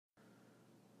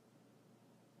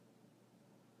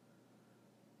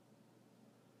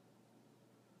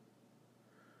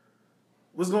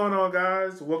What's going on,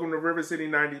 guys? Welcome to River City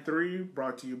 93,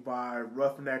 brought to you by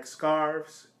Roughneck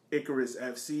Scarves, Icarus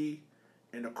FC,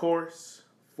 and of course,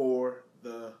 For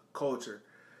the Culture.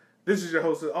 This is your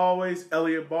host, as always,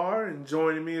 Elliot Barr, and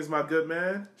joining me is my good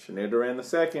man, Shanir Duran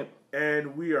II.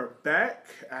 And we are back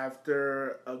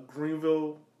after a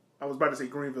Greenville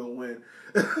win.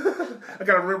 I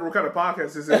gotta remember what kind of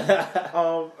podcast this is.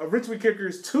 A Richmond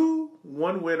Kickers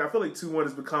 2-1 win. I feel like 2-1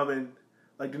 is becoming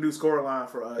like the new scoreline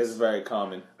for us. It's very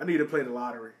common. I need to play the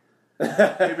lottery.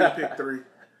 Maybe to pick 3.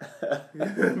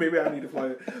 Maybe I need to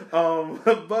play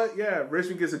it. But yeah,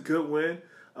 Richmond gets a good win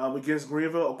against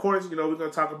Greenville. Of course, we're going to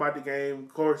talk about the game.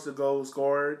 Of course, the goals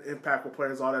scored, impactful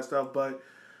players, all that stuff. But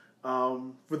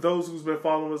for those who's been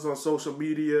following us on social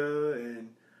media and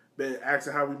been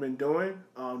asking how we've been doing,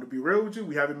 to be real with you,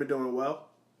 we haven't been doing well.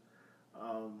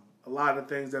 A lot of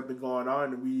things that have been going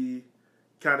on, and we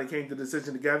kind of came to the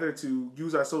decision together to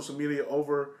use our social media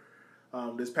over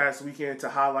this past weekend to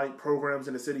highlight programs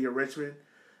in the city of Richmond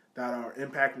that are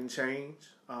impacting change,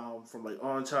 from like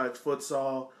on-charge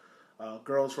futsal,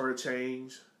 Girls for a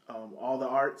Change, all the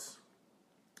arts.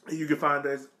 You can find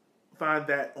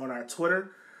that on our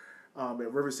Twitter at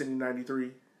River City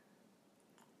 93.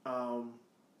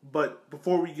 But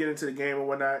before we get into the game and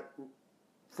whatnot,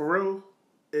 for real,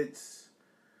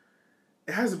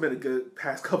 it hasn't been a good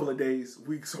past couple of days,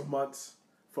 weeks, or months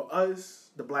for us,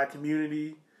 the black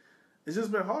community. It's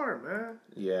just been hard, man.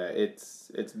 Yeah, it's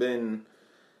been.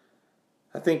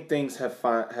 I think things have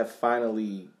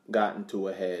finally gotten to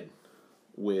a head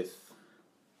with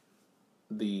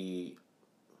the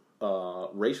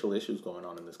racial issues going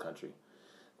on in this country.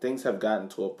 Things have gotten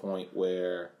to a point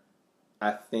where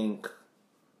I think,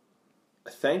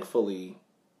 thankfully,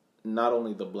 not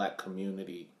only the black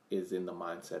community is in the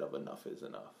mindset of enough is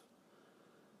enough.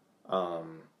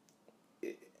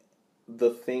 The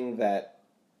thing that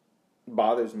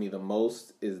bothers me the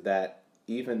most is that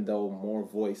even though more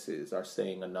voices are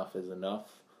saying enough is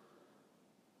enough,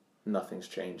 nothing's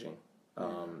changing.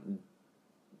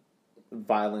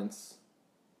 Violence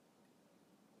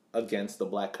against the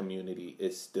black community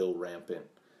is still rampant.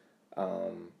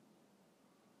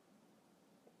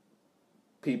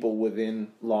 People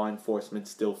within law enforcement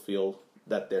still feel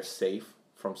that they're safe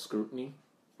from scrutiny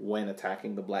when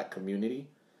attacking the black community.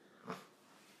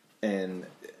 And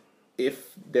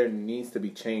if there needs to be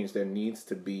change, there needs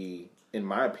to be, in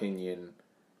my opinion,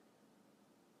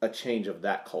 a change of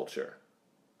that culture.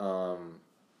 For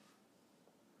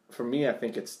me, I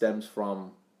think it stems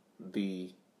from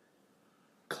the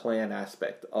Klan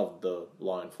aspect of the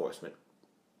law enforcement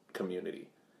community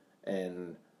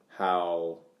and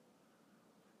how,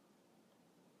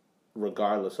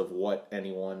 regardless of what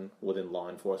anyone within law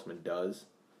enforcement does,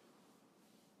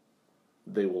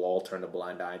 they will all turn a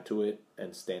blind eye to it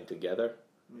and stand together.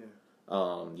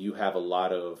 Yeah. You have a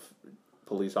lot of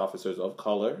police officers of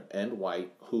color and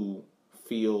white who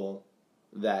feel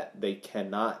that they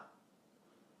cannot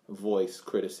voice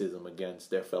criticism against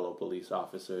their fellow police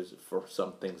officers for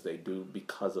some things they do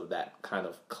because of that kind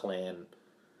of Klan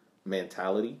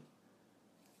mentality.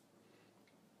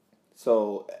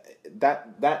 So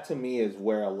that to me is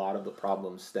where a lot of the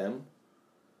problems stem,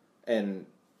 and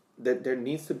that there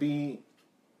needs to be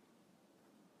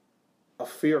a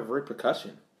fear of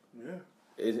repercussion. Yeah.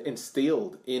 Is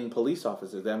instilled in police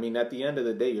officers. I mean, at the end of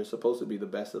the day, you're supposed to be the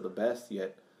best of the best,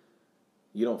 yet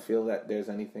you don't feel that there's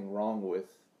anything wrong with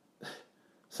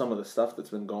some of the stuff that's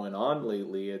been going on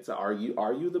lately. It's are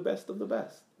you the best of the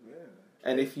best? Yeah.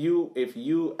 And if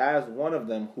you as one of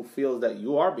them who feels that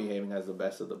you are behaving as the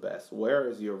best of the best, where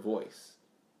is your voice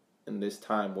in this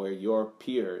time where your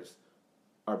peers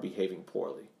are behaving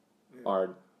poorly,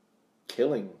 are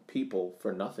killing people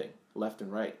for nothing, left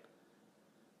and right?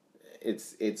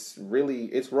 It's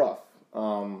rough.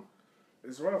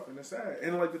 It's rough and it's sad.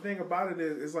 And like the thing about it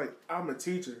is, it's like I'm a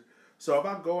teacher, so if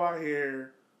I go out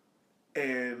here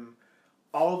and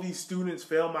all these students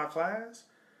fail my class,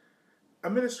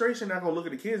 administration not gonna look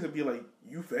at the kids and be like,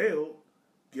 "You failed,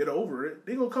 get over it."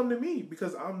 They gonna come to me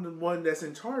because I'm the one that's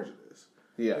in charge of this.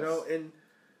 Yes. And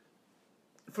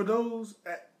for those,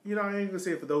 I ain't gonna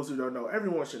say for those who don't know,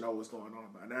 everyone should know what's going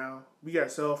on by now. We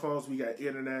got cell phones, we got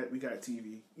internet, we got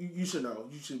TV. You should know.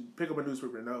 You should pick up a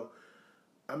newspaper and know.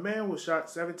 A man was shot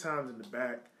 7 times in the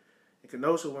back in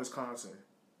Kenosha, Wisconsin.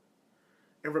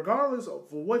 And regardless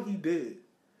of what he did,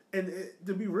 and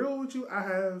to be real with you,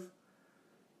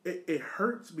 it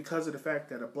hurts because of the fact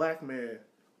that a black man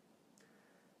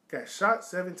got shot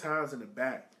 7 times in the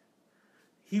back.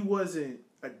 He wasn't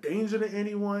a danger to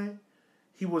anyone.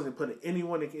 He wasn't putting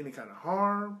anyone in any kind of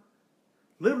harm.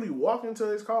 Literally walking to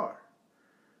his car.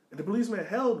 And the policeman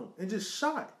held him and just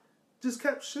shot. just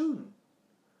kept shooting.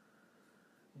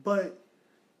 But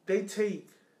they take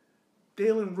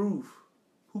Dalen Roof,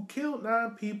 who killed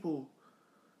 9 people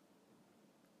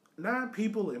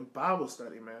in Bible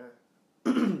study, man,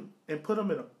 and put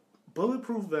them in a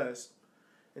bulletproof vest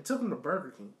and took them to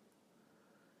Burger King.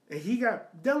 And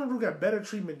Dalen Roof got better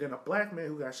treatment than a black man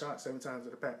who got shot 7 times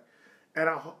in the back. And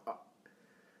I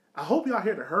hope y'all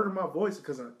hear the hurt of my voice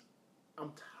because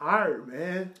I'm tired,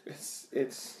 man. It's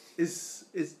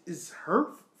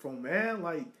hurtful, man.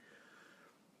 Like,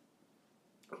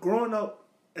 growing up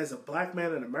as a black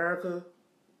man in America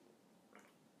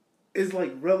is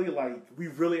like really like we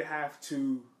really have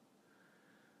to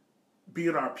be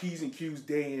in our P's and Q's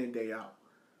day in and day out.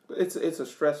 It's a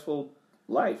stressful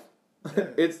life.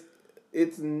 Yeah.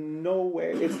 It's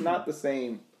nowhere. It's not the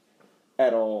same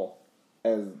at all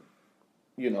as,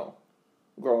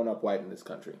 growing up white in this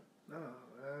country. No,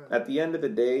 at the end of the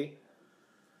day,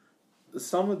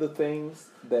 some of the things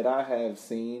that I have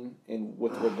seen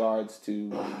with regards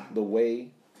to the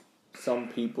way some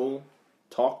people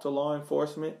talk to law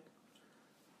enforcement,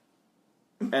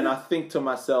 and I think to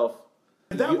myself,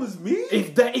 that was me?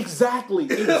 Exactly.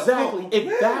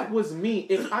 If that was me,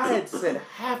 if I had said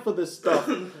half of the stuff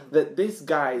that this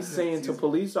guy is saying to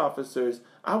police officers,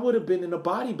 I would have been in a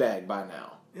body bag by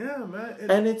now. Yeah, man.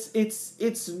 And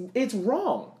it's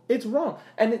wrong. It's wrong.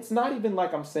 And it's not even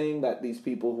like I'm saying that these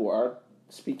people who are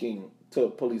speaking to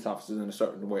police officers in a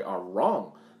certain way are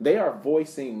wrong. They are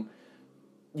voicing,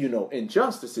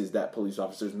 injustices that police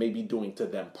officers may be doing to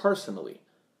them personally.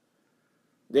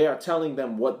 They are telling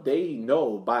them what they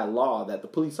know by law that the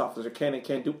police officer can and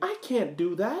can't do. I can't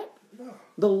do that. No.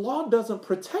 The law doesn't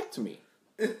protect me.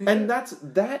 And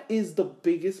that is the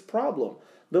biggest problem.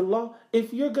 The law,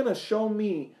 if you're going to show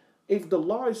me, if the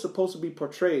law is supposed to be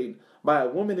portrayed by a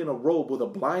woman in a robe with a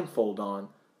blindfold on,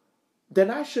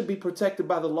 then I should be protected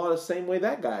by the law the same way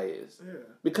that guy is. Yeah.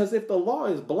 Because if the law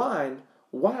is blind,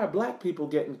 why are black people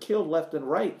getting killed left and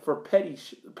right for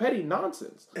petty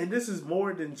nonsense? And this is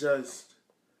more than just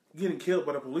getting killed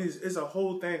by the police. It's a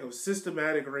whole thing of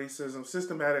systematic racism,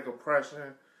 systematic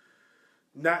oppression,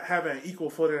 not having an equal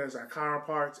footing as our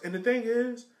counterparts. And the thing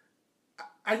is,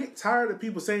 I get tired of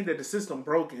people saying that the system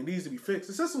broken, it needs to be fixed.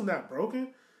 The system's not broken.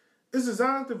 It's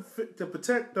designed to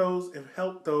protect those and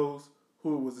help those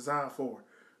who it was designed for.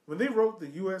 When they wrote the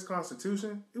U.S.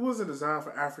 Constitution, it wasn't designed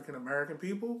for African American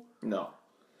people. No.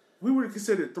 We were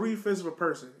considered 3/5 of a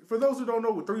person. For those who don't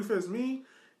know what 3/5 mean,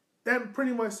 that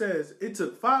pretty much says it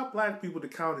took 5 black people to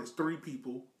count as 3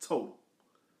 people total.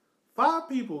 5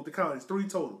 people to count as 3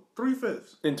 total.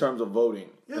 3/5. In terms of voting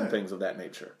and things of that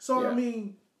nature. So, I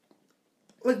mean,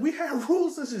 like, we had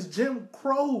rules such as Jim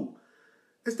Crow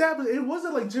established. It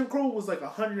wasn't like Jim Crow was like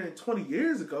 120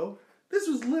 years ago. This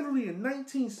was literally in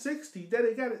 1960 that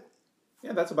they got it.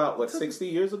 Yeah, that's about, 60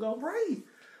 years ago? Right.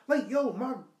 Like, yo,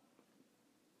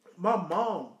 my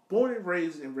mom, born and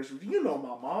raised in Richmond. You know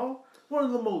my mom. One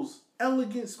of the most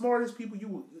elegant, smartest people you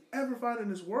will ever find in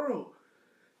this world.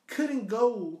 Couldn't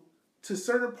go to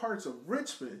certain parts of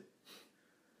Richmond.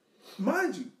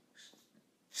 Mind you,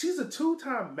 she's a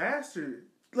 2-time master,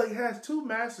 has 2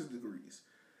 master's degrees.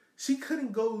 She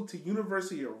couldn't go to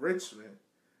University of Richmond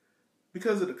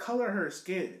because of the color of her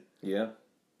skin. Yeah.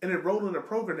 And enrolled in a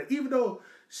program that, even though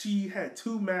she had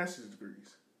 2 master's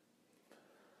degrees.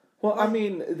 Well, I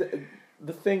mean,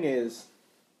 the thing is,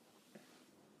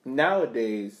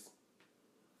 nowadays,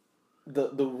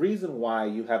 the reason why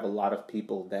you have a lot of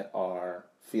people that are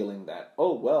feeling that,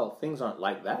 oh, well, things aren't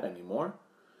like that anymore.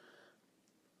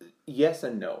 Yes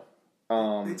and no.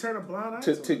 They turn a blind eye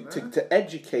to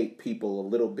educate people a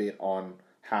little bit on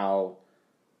how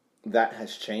that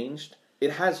has changed.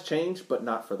 It has changed, but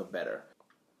not for the better.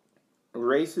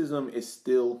 Racism is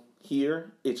still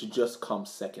here. It's just come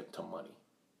second to money.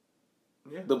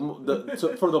 Yeah.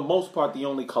 For the most part, the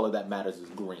only color that matters is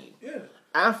green. Yeah.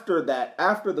 After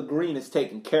the green is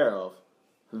taken care of,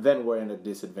 then we're in a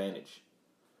disadvantage.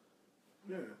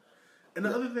 Yeah. And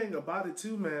the other thing about it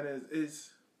too, man,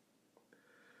 is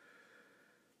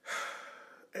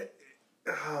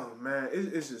oh man,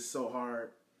 it's just so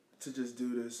hard to just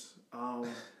do this.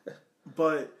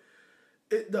 But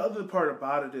the other part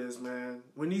about it is, man,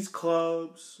 when these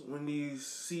clubs, when these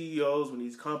CEOs, when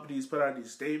these companies put out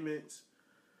these statements,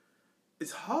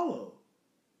 it's hollow.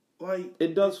 Like,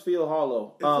 it does feel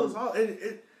hollow. It feels hollow.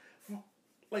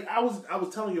 Like I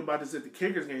was telling you about this at the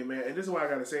Kickers game, man, and this is why I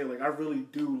gotta say, like, I really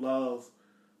do love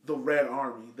the Red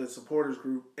Army, the supporters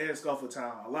group, and Scuffle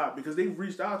Town a lot, because they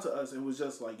reached out to us and was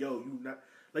just like, "Yo,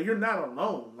 you're not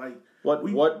alone." Like,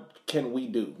 what can we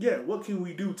do? Yeah, what can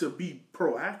we do to be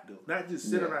proactive, not just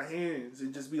sit on our hands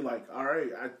and just be like, "All right,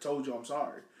 I told you I'm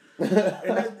sorry."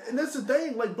 And that's the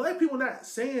thing. Like, black people not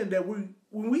saying that when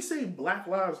we say Black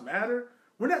Lives Matter,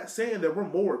 we're not saying that we're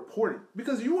more important.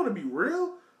 Because you want to be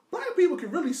real, black people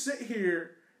can really sit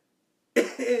here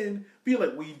and be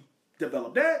like, we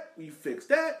developed that, we fixed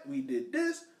that, we did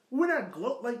this. We're not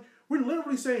we're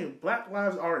literally saying black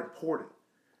lives are important.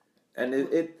 And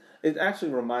it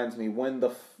actually reminds me when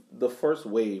the first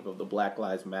wave of the Black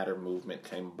Lives Matter movement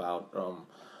came about,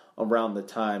 around the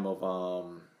time of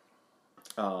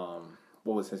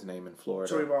what was his name in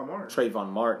Florida? Trayvon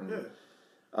Martin. Yeah.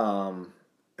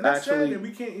 And that's sad that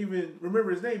we can't even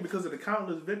remember his name because of the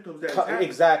countless victims that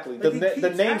exactly. Like,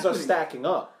 the names are stacking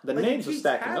up. The names are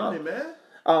stacking up, man.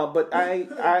 But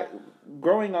I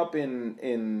growing up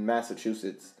in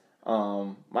Massachusetts,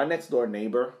 my next door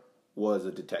neighbor was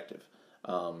a detective.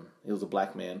 He was a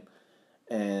black man,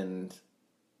 and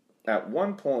at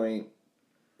one point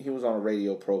he was on a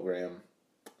radio program,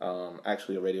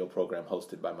 actually a radio program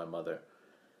hosted by my mother,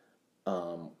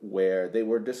 where they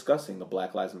were discussing the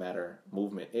Black Lives Matter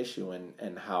movement issue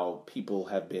and how people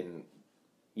have been,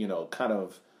 kind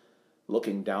of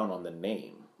looking down on the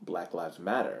name Black Lives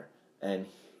Matter. And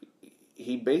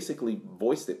he basically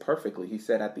voiced it perfectly. He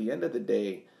said, at the end of the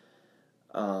day,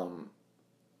 the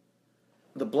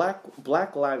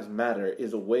Black Lives Matter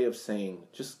is a way of saying,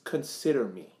 just consider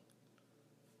me.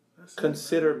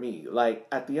 Consider me. Like,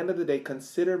 at the end of the day,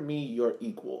 consider me your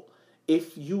equal.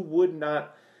 If you would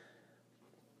not...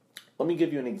 Let me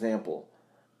give you an example.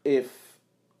 If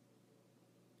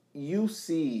you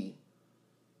see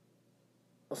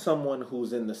someone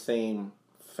who's in the same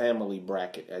family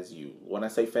bracket as you, when I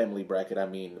say family bracket, I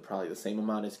mean probably the same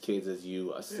amount of kids as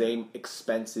you, same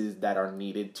expenses that are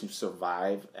needed to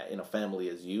survive in a family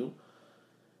as you,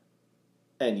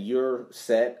 and you're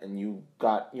set and you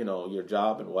got, your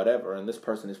job and whatever, and this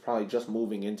person is probably just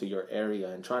moving into your area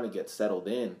and trying to get settled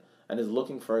in and is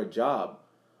looking for a job,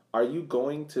 are you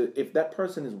going to, if that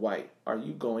person is white, are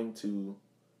you going to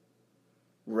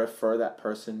refer that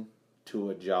person to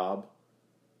a job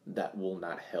that will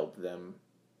not help them,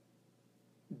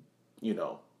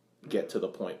 get to the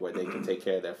point where they can take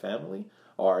care of their family?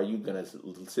 Or are you going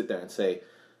to sit there and say,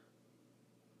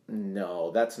 no,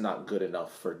 that's not good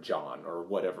enough for John or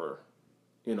whatever.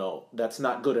 That's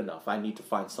not good enough. I need to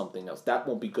find something else. That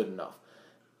won't be good enough.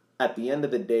 At the end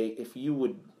of the day, if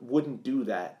you wouldn't do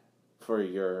that for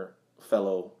your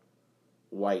fellow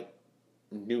white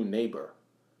new neighbor,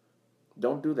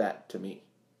 don't do that to me.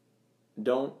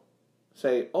 Don't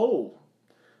say, oh,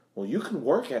 well, you can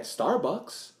work at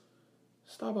Starbucks.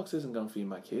 Starbucks isn't going to feed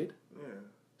my kid. Yeah.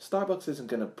 Starbucks isn't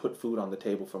going to put food on the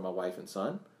table for my wife and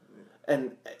son. Yeah.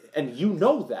 And you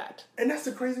know that. And that's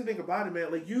the crazy thing about it, man.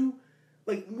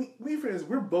 Me friends,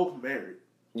 we're both married.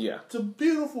 Yeah. To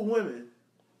beautiful women.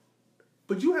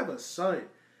 But you have a son.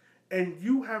 And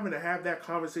you having to have that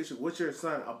conversation with your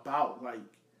son about,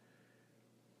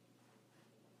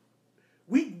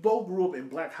 we both grew up in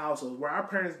black households where our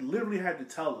parents literally had to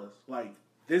tell us,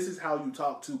 this is how you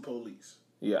talk to police.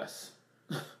 Yes.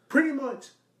 Pretty much,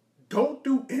 don't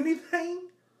do anything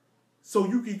so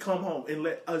you can come home and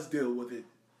let us deal with it.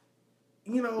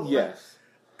 Yes.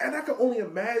 And I can only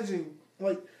imagine,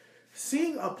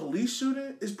 seeing a police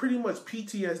shooting is pretty much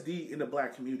PTSD in the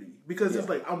black community. Because it's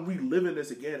I'm reliving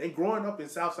this again. And growing up in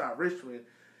Southside Richmond,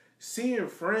 seeing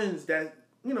friends that,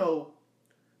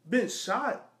 been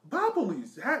shot by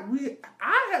police.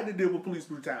 I had to deal with police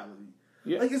brutality.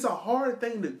 Yeah. It's a hard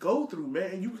thing to go through,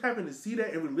 man. And you having to see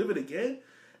that and relive it again.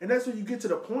 And that's when you get to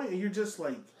the point and you're just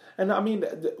like... And I mean...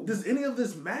 does any of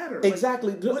this matter?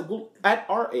 Exactly. At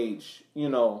our age,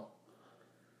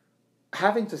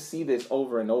 having to see this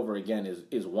over and over again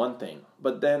is one thing.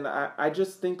 But then I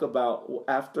just think about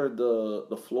after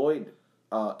the Floyd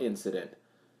incident.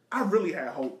 I really had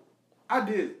hope. I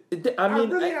did. I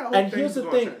really had hope. And here's the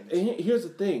thing. Here's the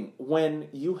thing. When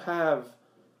you have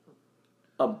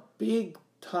a big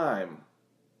time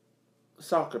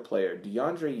soccer player,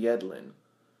 DeAndre Yedlin,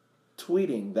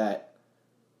 tweeting that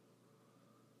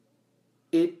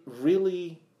it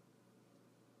really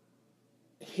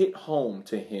hit home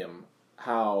to him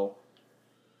how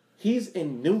he's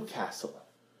in Newcastle,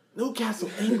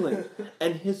 England,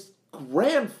 and his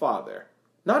grandfather,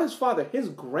 not his father, his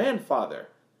grandfather,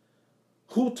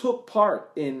 who took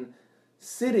part in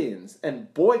sit-ins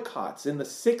and boycotts in the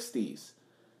 60s,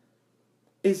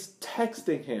 is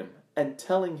texting him and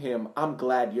telling him, I'm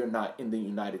glad you're not in the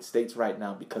United States right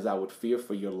now because I would fear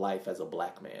for your life as a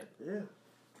black man. Yeah.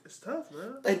 It's tough,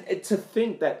 man. And to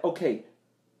think that, okay,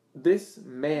 this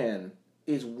man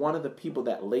is one of the people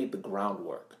that laid the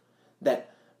groundwork,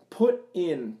 that put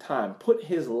in time, put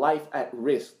his life at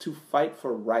risk to fight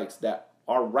for rights that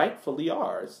are rightfully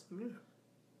ours. Yeah.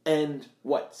 And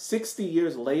 60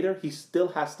 years later, he still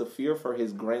has to fear for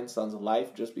his grandson's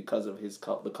life just because of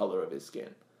the color of his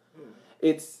skin.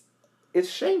 It's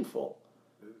shameful.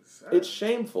 It's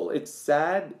shameful. It's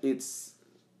sad. It's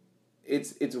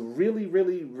really,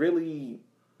 really, really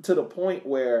to the point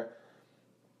where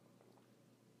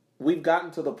we've gotten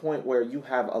to the point where you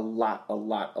have a lot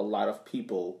of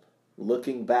people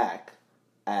looking back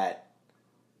at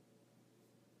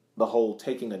the whole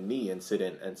taking a knee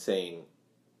incident and saying,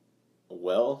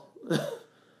 well,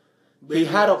 he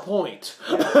had a point.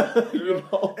 You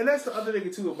know? And that's the other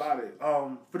thing too about it.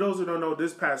 For those who don't know,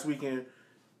 this past weekend,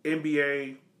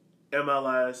 NBA,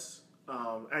 MLS,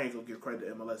 I ain't gonna give credit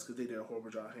to MLS because they did a horrible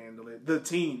job handling it. The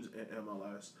teams in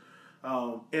MLS,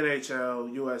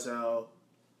 NHL, USL,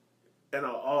 and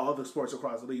all other sports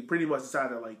across the league pretty much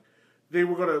decided like they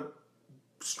were gonna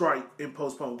strike and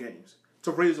postpone games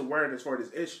to raise awareness for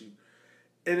this issue.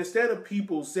 And instead of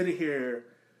people sitting here,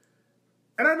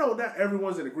 and I know not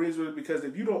everyone's in agreement with it because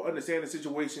if you don't understand the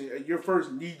situation, your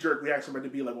first knee-jerk reaction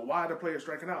might be like, well, why are the players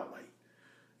striking out? Like,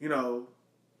 you know,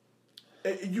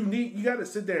 you got to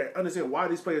sit there and understand why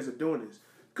these players are doing this.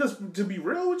 Because to be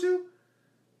real with you,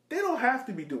 they don't have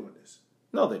to be doing this.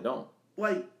 No, they don't.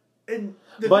 Like, and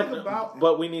the thing about...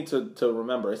 But we need to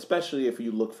remember, especially if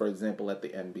you look, for example, at the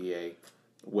NBA,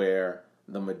 where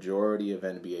the majority of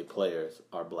NBA players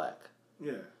are black.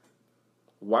 Yeah.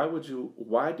 Why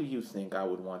do you think I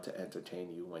would want to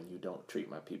entertain you when you don't treat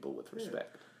my people with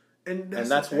respect? Yeah. And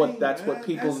that's what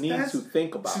people need to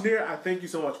think about. Shanir, I thank you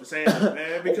so much for saying that,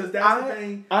 man, because that's the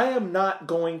thing. I am not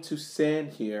going to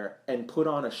stand here and put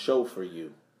on a show for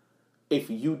you if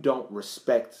you don't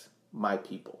respect my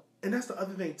people. And that's the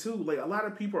other thing, too. Like, a lot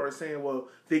of people are saying, well,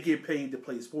 they get paid to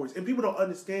play sports. And people don't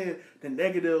understand the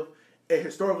negative and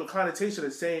historical connotation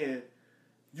of saying,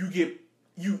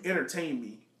 you entertain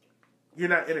me. You're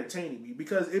not entertaining me.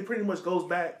 Because it pretty much goes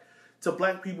back to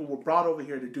black people were brought over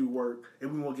here to do work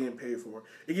and we weren't getting paid for it.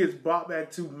 It gets brought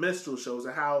back to minstrel shows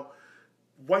and how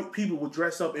white people would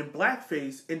dress up in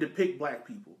blackface and depict black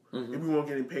people and we weren't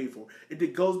getting paid for it.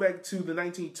 It goes back to the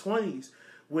 1920s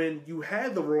when you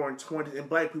had the Roaring Twenties and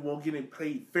black people weren't getting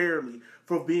paid fairly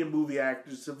for being movie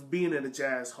actors, for being in the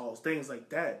jazz halls, things like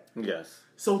that. Yes.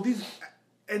 So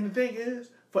and the thing is,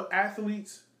 for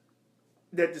athletes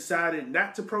that decided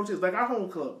not to protest, like our home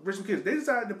club, Richmond Kids, they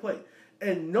decided to play.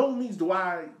 And no means do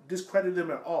I discredit them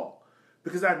at all.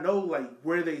 Because I know like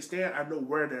where they stand, I know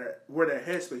where their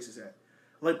headspace is at.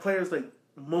 Like players like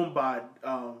Mumbai,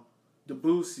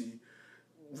 Debussy,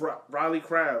 Riley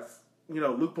Kraft,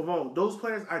 Luke Pavone, those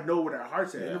players, I know where their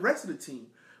heart's at. Yeah. And the rest of the team.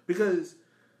 Because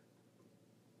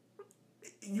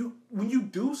when you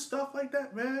do stuff like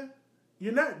that, man,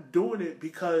 you're not doing it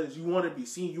because you want to be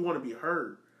seen, you want to be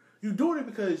heard. You're doing it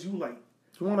because you want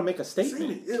to make a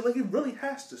statement. It really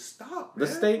has to stop, man.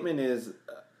 The statement is,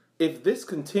 if this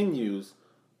continues,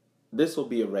 this will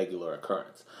be a regular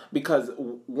occurrence. Because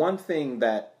one thing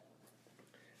that...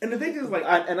 And the thing is,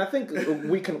 I think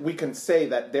we can say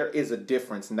that there is a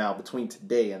difference now between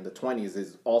today and the 20s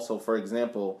is also, for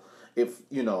example, if,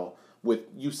 with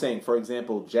you saying, for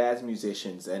example, jazz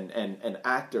musicians and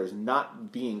actors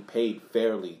not being paid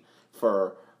fairly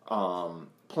for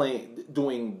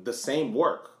doing the same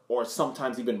work, or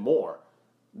sometimes even more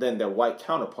than their white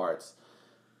counterparts,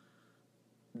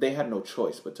 they had no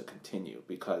choice but to continue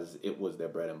because it was their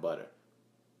bread and butter.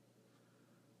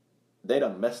 They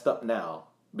done messed up now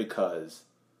because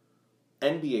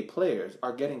NBA players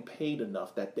are getting paid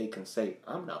enough that they can say,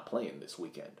 I'm not playing this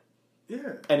weekend.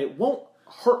 Yeah. And it won't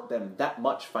hurt them that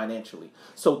much financially.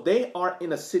 So they are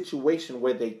in a situation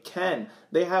where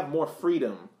they have more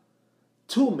freedom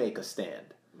to make a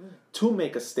stand, to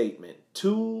make a statement,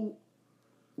 to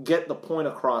get the point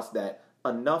across that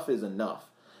enough is enough.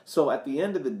 So at the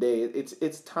end of the day,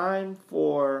 it's time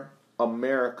for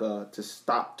America to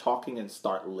stop talking and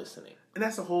start listening. And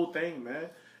that's the whole thing, man.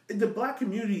 The black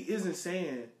community isn't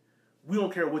saying, we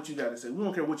don't care what you got to say. We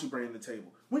don't care what you bring to the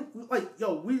table.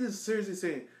 We just seriously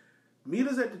saying, meet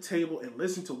us at the table and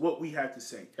listen to what we have to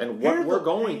say. And what we're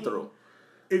going through.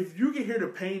 If you can hear the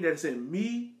pain that's in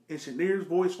me and Shanir's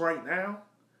voice right now,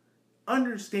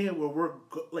 understand where we're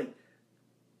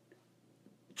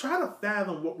try to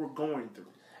fathom what we're going through.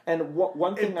 And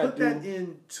one thing and put that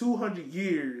in 200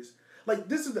 years. Like,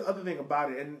 this is the other thing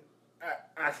about it, and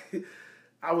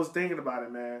I was thinking about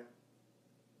it, man.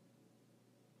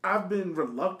 I've been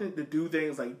reluctant to do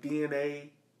things like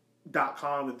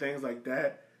DNA.com and things like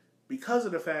that because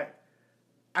of the fact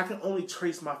I can only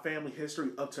trace my family history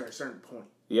up to a certain point.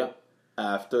 Yep.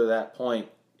 After that point,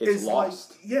 it's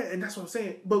lost. Like, yeah, and that's what I'm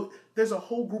saying. But there's a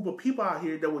whole group of people out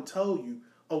here that will tell you,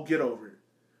 "Oh, get over it.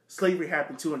 Slavery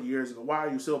happened 200 years ago. Why are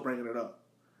you still bringing it up?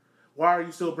 Why are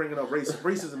you still bringing up racism?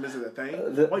 Racism isn't a thing.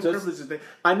 White privilege is a thing."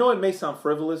 I know it may sound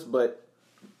frivolous, but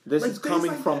this is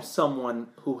coming from someone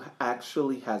who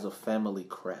actually has a family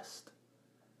crest.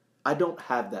 I don't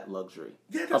have that luxury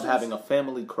of having a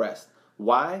family crest.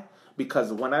 Why?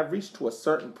 Because when I reach to a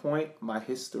certain point, my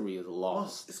history is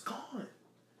lost. It's gone.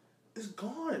 It's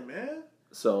gone, man.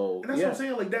 So, and that's what I'm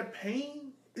saying. Like, that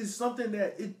pain is something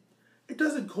that it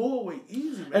doesn't go away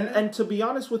easy, man. And to be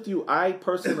honest with you, I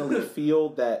personally feel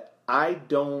that I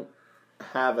don't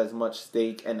have as much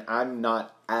stake, and I'm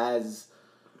not as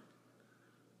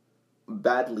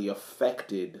badly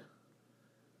affected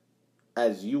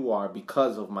as you are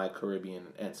because of my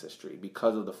Caribbean ancestry,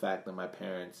 because of the fact that my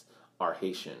parents are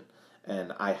Haitian,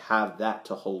 and I have that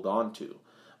to hold on to.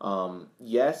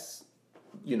 Yes,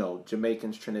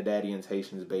 Jamaicans, Trinidadians,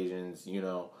 Haitians,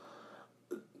 Bajans,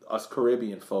 us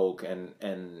Caribbean folk and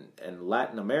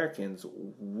Latin Americans,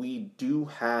 we do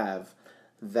have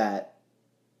that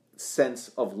sense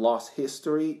of lost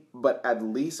history, but at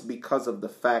least because of the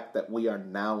fact that we are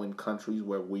now in countries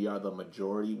where we are the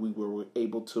majority, we were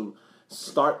able to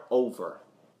start over.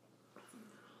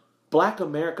 Black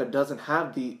America doesn't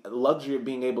have the luxury of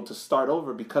being able to start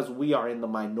over because we are in the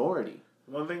minority.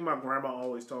 One thing my grandma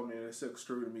always told me, and it sticks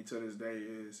true to me to this day,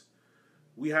 is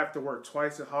we have to work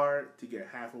twice as hard to get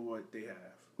half of what they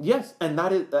have. Yes, and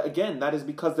that is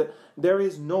because there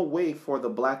is no way for the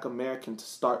Black American to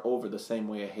start over the same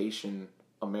way a Haitian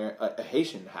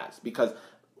has, because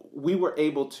we were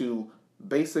able to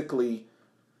basically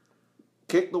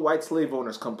kick the white slave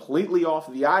owners completely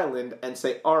off the island and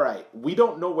say, all right, we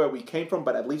don't know where we came from,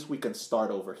 but at least we can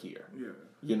start over here.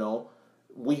 Yeah.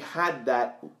 We had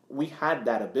that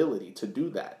ability to do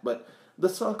that. But the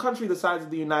country the size of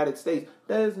the United States,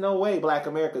 there's no way Black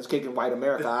America is kicking white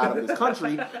America out of this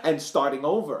country and starting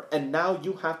over. And now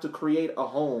you have to create a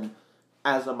home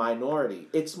as a minority.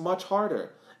 It's much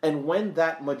harder. And when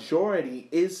that majority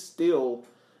is still...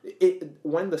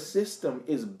 when the system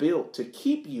is built to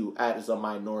keep you as a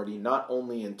minority, not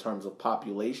only in terms of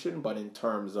population, but in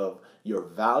terms of your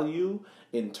value,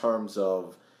 in terms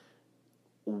of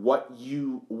what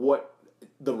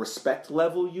the respect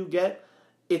level you get,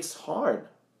 it's hard.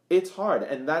 It's hard.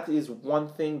 And that is one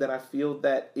thing that I feel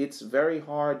that it's very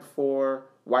hard for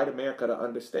white America to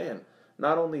understand.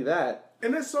 Not only that,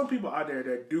 and there's some people out there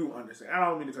that do understand. I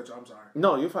don't mean to cut you. I'm sorry.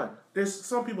 No, you're fine. There's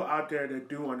some people out there that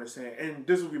do understand, and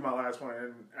this will be my last point.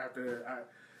 And after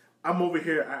I'm over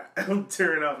here, I'm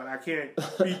tearing up, and I can't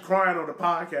be crying on the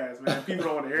podcast, man. People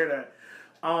don't want to hear that.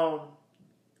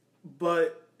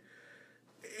 But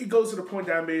it goes to the point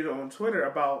that I made on Twitter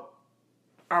about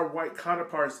our white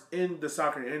counterparts in the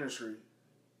soccer industry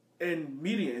and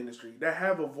media industry that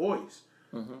have a voice.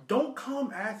 Mm-hmm. Don't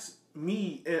come ask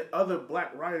me and other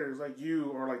black writers like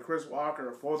you or like Chris Walker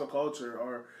or For the Culture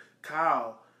or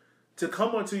Kyle to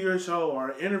come onto your show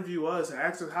or interview us and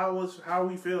ask us how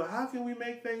we feel, how can we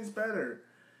make things better,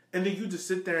 and then you just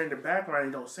sit there in the background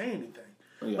and don't say anything.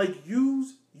 Yeah. Like,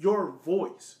 use your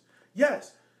voice.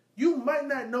 Yes, you might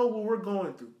not know what we're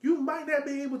going through, you might not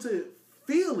be able to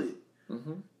feel it,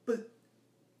 mm-hmm. but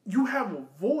you have a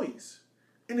voice.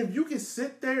 And if you can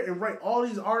sit there and write all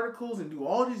these articles and do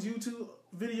all these YouTube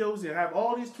videos and have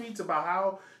all these tweets about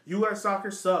how U.S.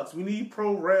 soccer sucks, we need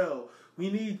pro-rel, we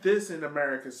need this in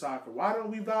American soccer, why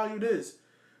don't we value this?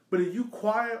 But if you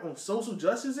quiet on social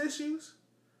justice issues,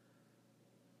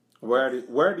 where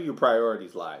do your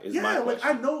priorities lie? Is my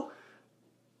question.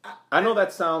 I know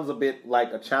that sounds a bit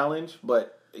like a challenge,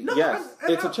 but no, yes,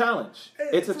 it's a challenge.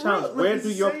 It's a challenge. Where do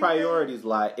your priorities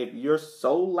lie? If you're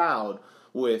so loud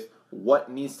with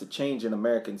what needs to change in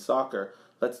American soccer,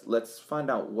 let's find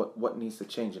out what needs to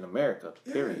change in America,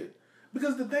 period. Yeah.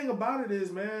 Because the thing about it is,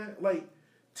 man, like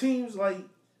teams in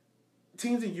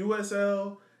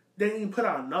USL, they ain't put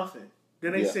out nothing.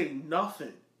 Then they say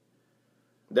nothing.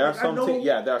 There are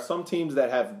there are some teams that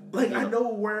have I know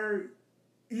where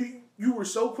you were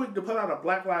so quick to put out a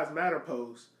Black Lives Matter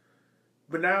post,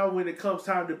 but now when it comes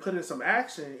time to put in some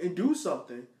action and do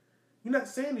something, you're not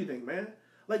saying anything, man.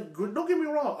 Like, don't get me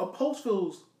wrong, a post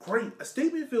feels great. A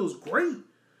statement feels great.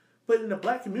 But in the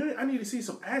black community, I need to see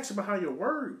some action behind your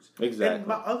words. Exactly. And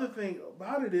my other thing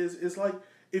about it is like,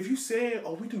 if you saying,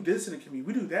 oh, we do this in the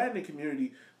community, we do that in the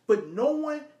community, but no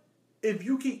one, if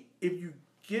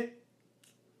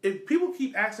people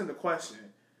keep asking the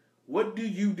question, what do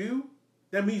you do?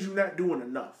 That means you're not doing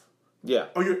enough. Yeah.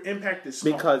 Or your impact is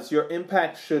small. Because your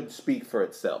impact should speak for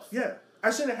itself. Yeah.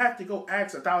 I shouldn't have to go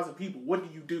ask 1,000 people, what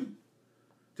do you do?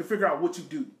 To figure out what you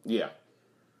do. Yeah.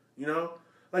 You know,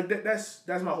 like that's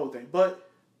my whole thing. But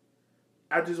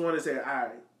I just want to say I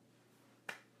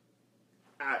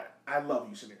love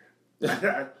you, Shanir.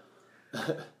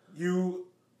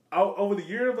 Over the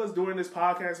year of us doing this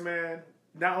podcast, man,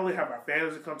 not only have our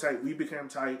families become tight, we became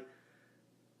tight,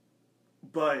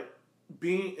 but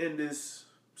being in this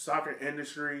soccer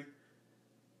industry,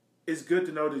 it's good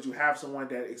to know that you have someone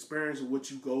that experiences what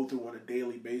you go through on a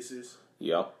daily basis.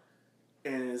 Yep.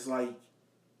 And it's like,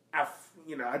 I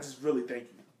just really thank you,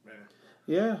 man.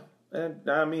 Yeah. And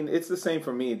I mean, it's the same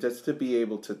for me, just to be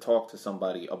able to talk to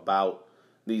somebody about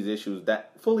these issues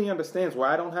that fully understands, where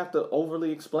I don't have to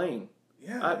overly explain.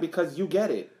 Yeah. Because you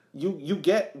get it. You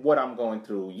get what I'm going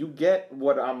through. You get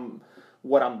what I'm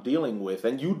dealing with,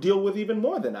 and you deal with even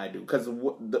more than I do. Because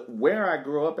where I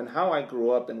grew up and how I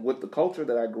grew up and with the culture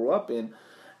that I grew up in,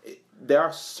 there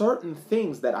are certain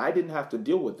things that I didn't have to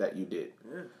deal with that you did.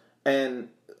 Yeah.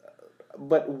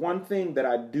 But one thing that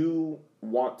I do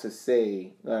want to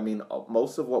say, I mean,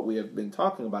 most of what we have been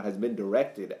talking about has been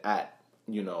directed at,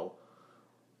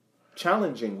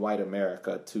 challenging white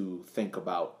America to think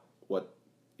about what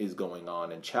is going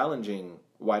on and challenging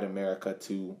white America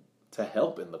to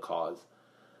help in the cause.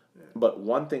 Yeah. But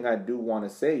one thing I do want to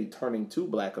say, turning to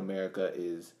Black America,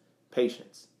 is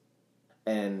patience.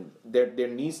 And there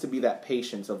needs to be that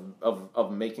patience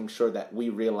of making sure that we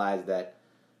realize that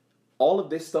all of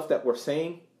this stuff that we're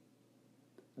saying,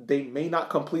 they may not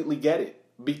completely get it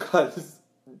because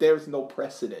there's no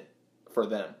precedent for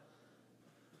them.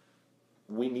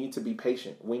 We need to be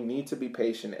patient. We need to be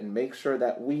patient and make sure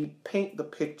that we paint the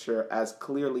picture as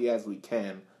clearly as we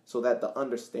can so that the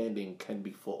understanding can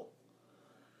be full.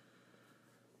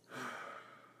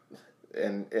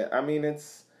 And I mean,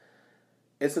 it's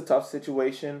a tough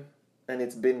situation, and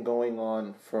it's been going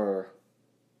on for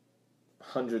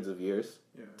hundreds of years,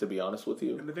 to be honest with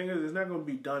you. And the thing is, it's not going to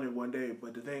be done in one day,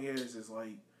 but the thing is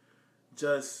like,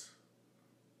 just...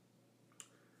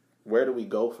 where do we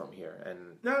go from here?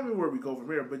 And not even where we go from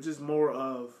here, but just more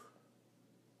of,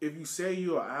 if you say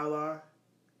you're an ally,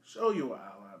 show you're an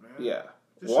ally, man. Yeah.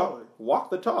 Just walk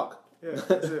the talk. Yeah,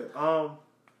 that's it.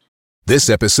 This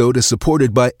episode is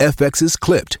supported by FX's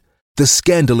Clipped, the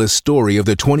scandalous story of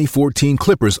the 2014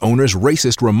 Clippers owner's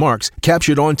racist remarks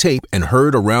captured on tape and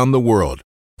heard around the world.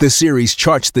 The series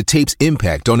charts the tape's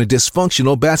impact on a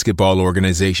dysfunctional basketball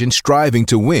organization striving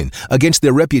to win against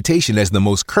their reputation as the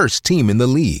most cursed team in the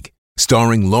league.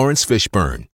 Starring Lawrence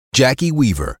Fishburne, Jackie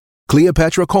Weaver,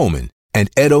 Cleopatra Coleman,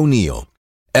 and Ed O'Neill.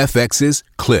 FX's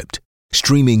Clipped,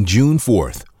 streaming June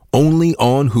 4th, only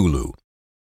on Hulu.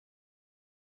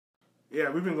 Yeah,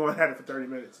 we've been going at it for 30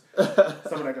 minutes. Some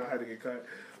of that gonna have to get cut.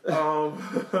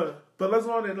 But let's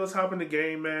go on and let's hop in the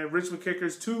game, man. Richmond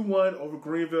Kickers 2-1 over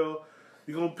Greenville.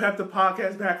 You're gonna pep the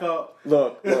podcast back up.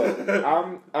 Look,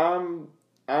 I'm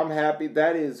happy.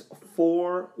 That is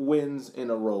 4 wins in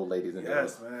a row, ladies and gentlemen.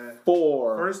 Yes, man.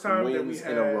 4 First time wins that we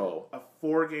had in a row. A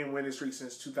 4-game winning streak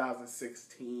since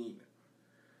 2016.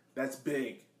 That's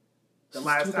big. The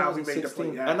last time we made the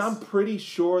play, yes. And I'm pretty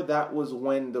sure that was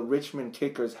when the Richmond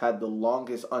Kickers had the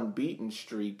longest unbeaten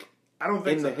streak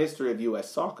in the history of U.S.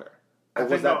 soccer. Or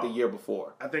was that the year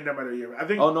before? I think that might have been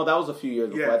the year. Oh, no, that was a few years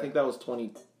before. I think that was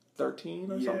 2013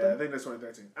 or something. Yeah, I think that's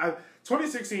 2013.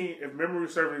 2016, if memory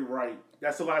serves me right,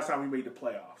 that's the last time we made the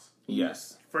playoffs.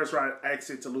 Yes. First round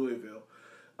exit to Louisville.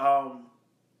 I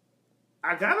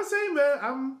gotta say,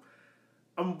 man,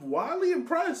 I'm wildly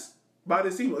impressed by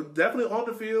this team. Definitely on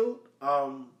the field.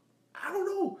 I don't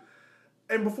know.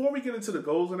 And before we get into the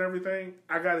goals and everything,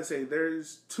 I gotta say,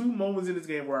 there's 2 moments in this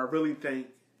game where I really think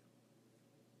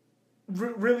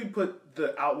really put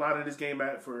the outline of this game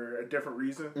at for a different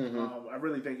reason. Mm-hmm. I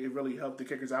really think it really helped the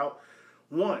Kickers out.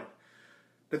 One,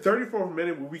 the 34th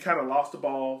minute where we kind of lost the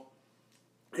ball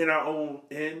in our own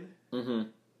end. Mm-hmm.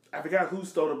 I forgot who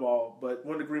stole the ball, but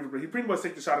one of the Greenville, he pretty much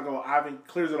takes the shot and go. Ivan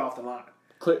clears it off the line.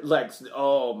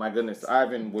 Oh my goodness,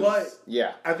 Ivan was. But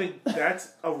yeah, I think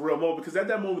that's a real moment because at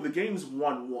that moment the game's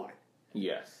 1-1.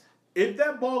 Yes. If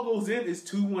that ball goes in, it's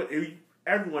 2-1.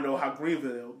 Everyone know how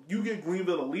Greenville. You get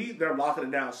Greenville a lead, they're locking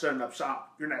it down, shutting up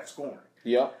shop. You're not scoring.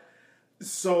 Yep.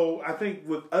 So I think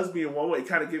with us being 1-1, it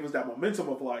kind of gave us that momentum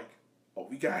of like, oh,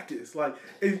 we got this. Like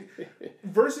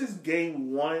versus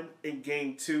game 1 and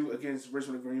game 2 against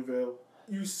Richmond and Greenville,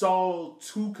 you saw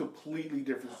 2 completely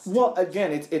different teams. Well,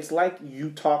 again, it's like you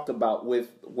talked about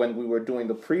when we were doing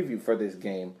the preview for this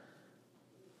game.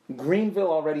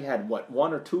 Greenville already had 1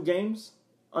 or 2 games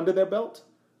under their belt.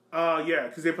 Yeah,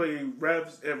 because they played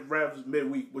Revs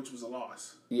midweek, which was a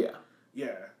loss. Yeah.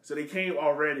 Yeah, so they came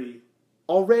already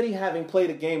already having played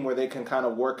a game where they can kind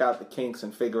of work out the kinks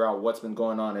and figure out what's been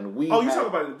going on. And you talking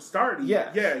about at the start?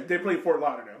 Yeah. Yeah, they played Fort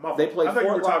Lauderdale. They played Fort Lauderdale.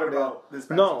 You were talking about this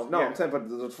No, I'm saying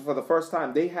for the first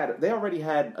time, they already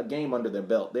had a game under their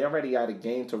belt. They already had a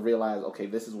game to realize, okay,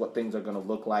 this is what things are going to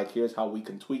look like. Here's how we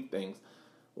can tweak things.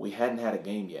 We hadn't had a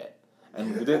game yet.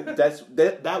 And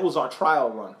that was our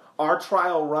trial run. Our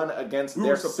trial run against we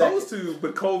their were supposed to,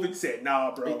 but COVID said,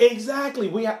 "Nah, bro." Exactly.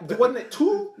 Wasn't it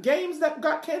 2 games that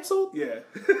got canceled? Yeah.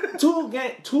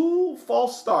 2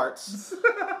 false starts,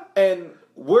 and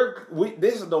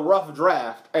this is the rough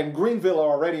draft, and Greenville are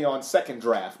already on second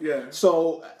draft. Yeah.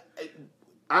 So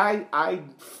I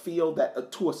feel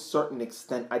that to a certain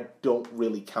extent, I don't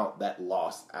really count that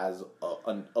loss as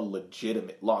a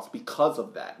legitimate loss because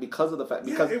of that. Because of the fact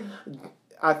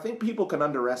I think people can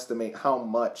underestimate how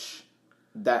much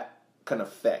that can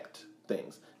affect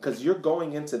things. Because you're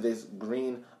going into this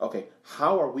okay,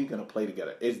 how are we going to play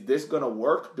together? Is this going to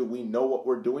work? Do we know what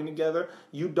we're doing together?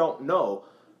 You don't know,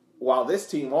 while this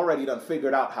team already done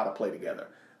figured out how to play together.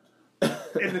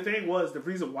 And the thing was, the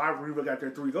reason why Greenville got their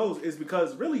 3 goals is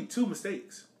because really 2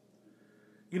 mistakes.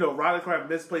 Riley Craft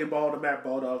misplayed ball to Matt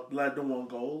Baldock, led to 1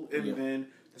 goal, and then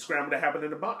the scramble that happened in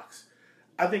the box.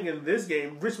 I think in this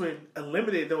game, Richmond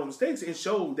eliminated those mistakes and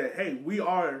showed that, hey, we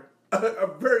are a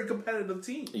very competitive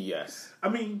team. Yes. I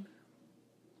mean,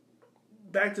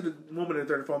 back to the moment in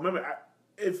the 34th minute,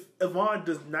 if Yvonne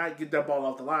does not get that ball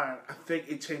off the line, I think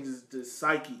it changes the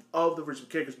psyche of the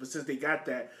Richmond Kickers. But since they got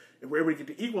that, and we're able to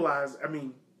get to equalize,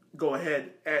 go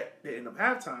ahead at the end of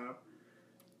halftime,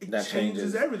 it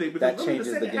changes everything. Because that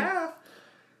changes the second half,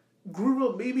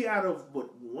 Greenville maybe out of,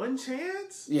 1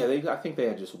 chance? Yeah, I think they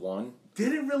had just 1.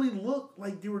 Didn't really look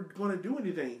like they were going to do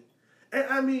anything. And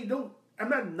I mean,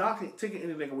 I'm not taking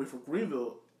anything away from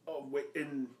Greenville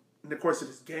in the course of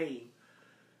this game.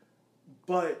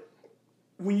 But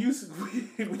when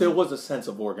there was a sense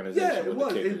of organization with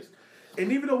the Kickers.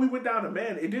 And even though we went down to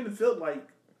man, it didn't feel like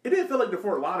the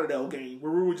Fort Lauderdale game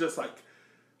where we were just like,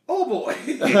 oh boy,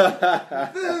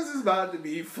 this is about to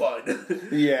be fun.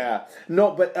 Yeah.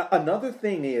 No, but another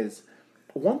thing is,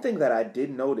 one thing that I did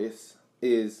notice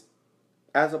is,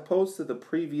 as opposed to the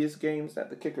previous games that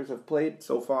the Kickers have played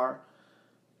so far,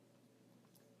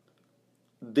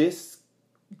 this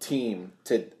team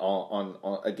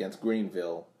against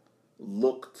Greenville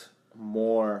looked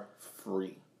more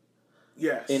free.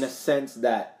 Yes. In a sense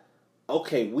that,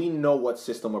 okay, we know what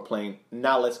system we're playing.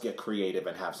 Now let's get creative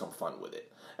and have some fun with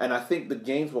it. And I think the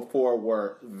games before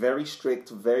were very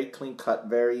strict, very clean cut,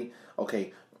 very,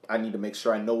 okay, I need to make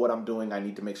sure I know what I'm doing. I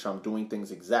need to make sure I'm doing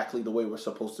things exactly the way we're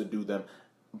supposed to do them.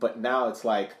 But now it's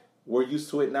like, we're used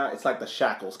to it now. It's like the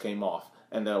shackles came off.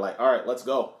 And they're like, all right, let's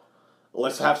go.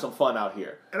 Let's have some fun out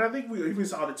here. And I think we even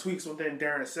saw the tweaks within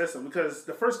Darren's system. Because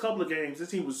the first couple of games, this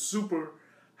team was super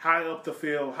high up the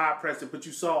field, high pressing, but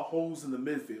you saw holes in the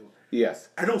midfield. Yes.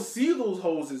 I don't see those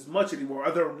holes as much anymore.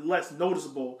 Or they're less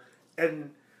noticeable.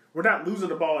 And we're not losing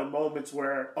the ball in moments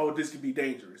where, this could be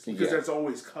dangerous. Because there's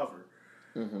always cover.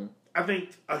 Mm-hmm. I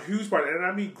think a huge part, and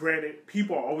I mean, granted,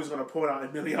 people are always going to point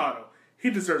out Emiliano. He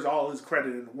deserves all his credit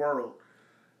in the world.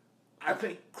 I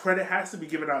think credit has to be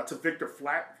given out to Victor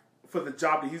Flack for the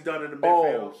job that he's done in the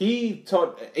midfield.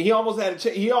 He almost had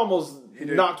he almost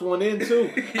knocked one in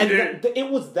too. And it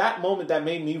was that moment that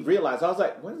made me realize, I was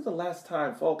like, when's the last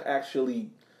time Falk actually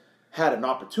had an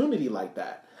opportunity like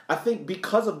that? I think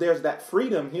because of there's that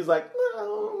freedom, he's like,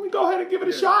 let me go ahead and give it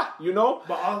a shot,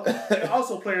 But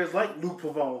also players like Luke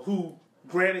Pavone, who,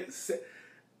 granted,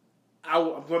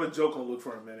 I'm going to joke on Luke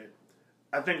for a minute.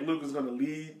 I think Luke is going to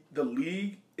lead the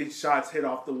league in shots hit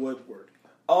off the woodwork.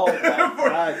 Oh my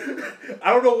God!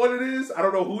 I don't know what it is. I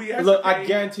don't know who he has. Look, I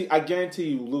guarantee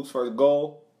you, Luke's first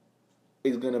goal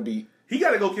is going to be. He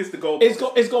got to go kiss the goal. It's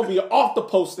going to be off the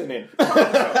post and in.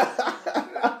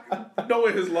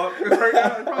 Knowing his luck, right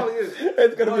now, it probably is.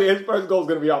 It's going to be his first goal is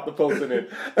going to be off the post and in.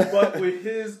 But with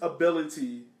his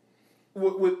ability,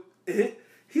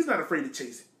 he's not afraid to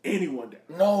chase anyone down.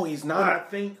 No, he's not. But I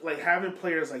think having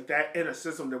players like that in a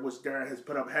system that which Darren has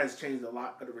put up has changed a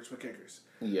lot of the Richmond Kickers.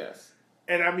 Yes.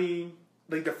 And I mean,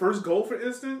 the first goal, for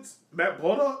instance, Matt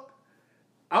Baldock,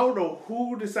 I don't know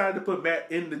who decided to put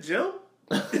Matt in the gym.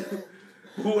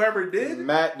 Whoever did.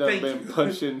 Matt done been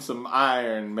pushing some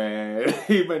iron, man.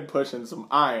 He been pushing some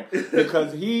iron.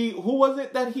 Because who was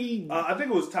it that he... I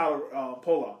think it was Tyler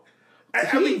Pollock.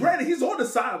 I mean, granted, he's on the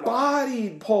sideline.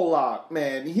 Bodied Pollock,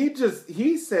 man.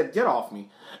 He said, get off me.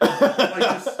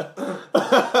 I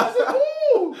said,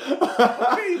 ooh,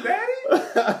 okay,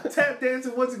 Matty. Tap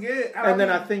dancing once again. And then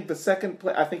I think the second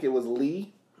play, I think it was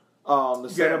Lee. The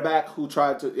center back who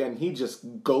tried to, and he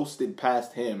just ghosted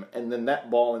past him, and then that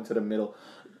ball into the middle.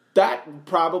 That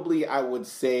probably, I would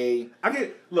say,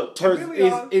 was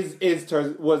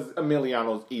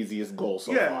Emiliano's easiest goal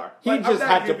so far. He just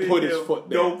had to put his foot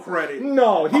there. No credit.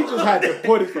 No, he just had to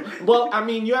put his foot. Well, I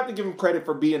mean, you have to give him credit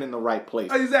for being in the right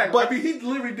place. Exactly. But I mean, he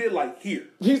literally did here.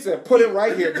 He said, "Put it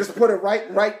right here. Just put it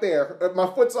right there. My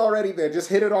foot's already there. Just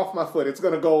hit it off my foot. It's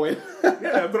gonna go in."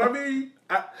 Yeah, but I mean,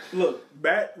 look,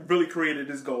 Matt really created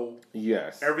this goal.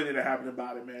 Yes. Everything that happened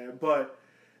about it, man. But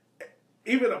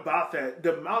even about that,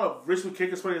 the amount of Richmond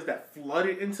Kickers players that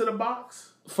flooded into the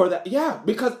box for that, yeah,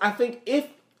 because I think if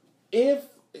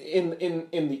in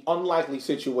the unlikely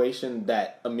situation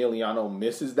that Emiliano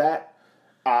misses that,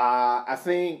 I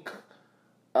think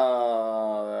who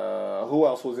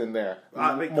else was in there?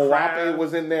 Moape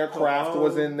was in there. Kraft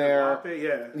was in there.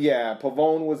 Yeah,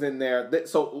 Pavone was in there.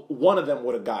 So one of them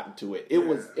would have gotten to it. It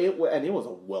was, and it was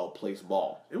a well placed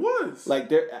ball. It was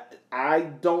I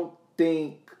don't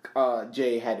think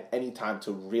Jay had any time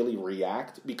to really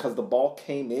react because the ball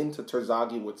came into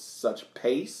Terzaghi with such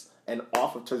pace and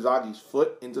off of Terzaghi's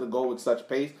foot into the goal with such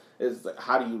pace. Is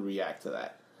how do you react to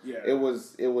that? Yeah, it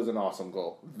was an awesome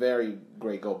goal, very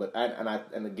great goal. But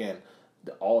and again,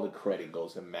 all the credit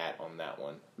goes to Matt on that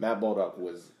one. Matt Bolduc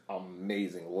was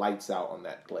amazing, lights out on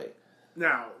that play.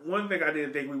 Now, one thing I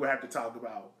didn't think we would have to talk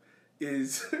about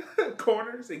is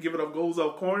corners and giving up goals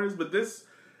off corners, but this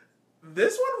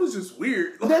one was just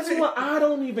weird. That's why I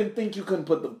don't even think you can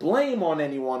put the blame on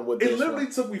anyone with this. It literally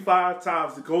took me 5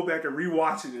 times to go back and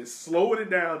rewatch it and slowing it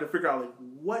down to figure out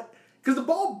what. Because the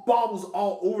ball bobbles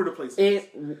all over the place.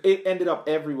 It ended up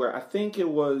everywhere. I think it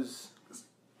was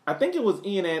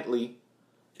Ian Antley.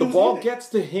 The ball gets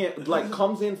to him,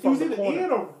 comes in from the corner.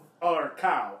 Ian or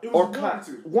Kyle. It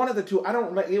was one of the two. I don't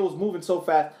remember. It was moving so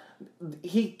fast.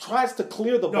 He tries to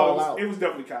clear the ball out. It was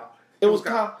definitely Kyle. It was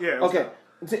Kyle? Yeah, it was okay.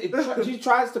 Kyle. He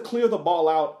tries to clear the ball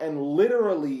out and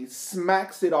literally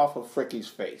smacks it off of Fricky's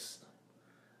face.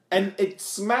 And it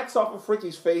smacks off of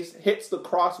Fricky's face, hits the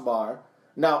crossbar.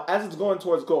 Now, as it's going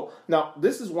towards goal. Now,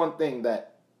 this is one thing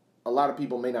that a lot of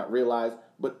people may not realize,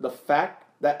 but the fact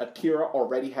that Akira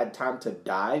already had time to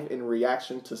dive in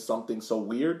reaction to something so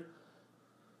weird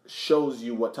shows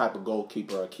you what type of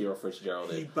goalkeeper Akira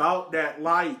Fitzgerald is. He bout that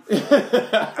life.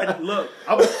 Look,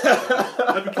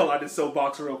 let me pull out this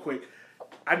soapbox real quick.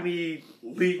 I need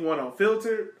League One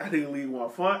Unfiltered. I need League One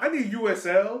Fun. I need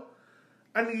USL.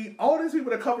 I need all these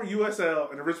people that cover USL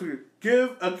and the rich people.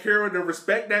 Give Akira the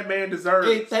respect that man deserves.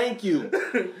 Hey, thank you.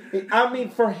 I mean,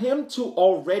 for him to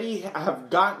already have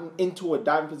gotten into a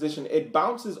diving position, it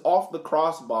bounces off the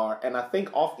crossbar and I think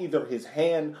off either his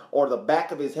hand or the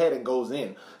back of his head and goes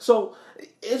in. So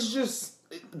it's just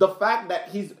the fact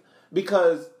that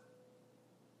because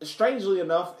strangely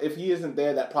enough, if he isn't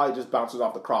there, that probably just bounces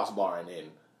off the crossbar and in.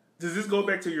 Does this go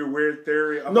back to your weird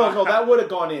theory? No, that would have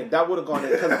gone in.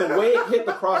 Because the way it hit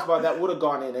the crossbar, that would have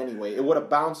gone in anyway. It would have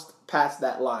bounced past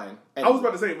that line. I was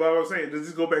about to say, but I was saying, does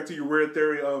this go back to your weird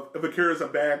theory of if Akira's a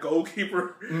bad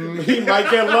goalkeeper? He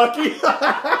might get lucky.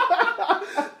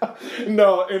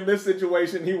 No, in this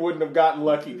situation, he wouldn't have gotten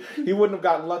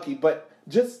lucky. But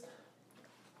just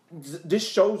this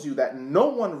shows you that no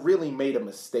one really made a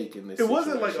mistake in this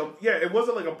situation. It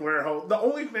wasn't like a Blair hole. The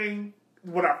only thing,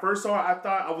 when I first saw it,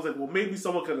 I was like, well, maybe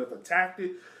someone could have attacked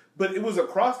it. But it was a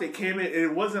cross that came in, and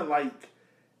it wasn't like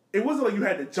you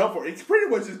had to jump for it. It pretty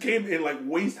much just came in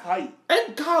waist height.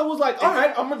 And Kyle was like, all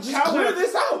right, I'm going to just clear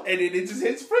this out. And then it just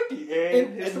hits Fricky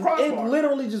and hits the crossbar. It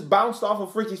literally just bounced off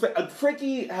of Fricky's face.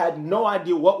 Fricky had no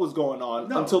idea what was going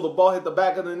on until the ball hit the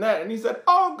back of the net. And he said,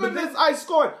 oh, goodness, I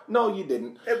scored. No, you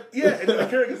didn't. And then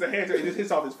Akira gets a hand to it, it just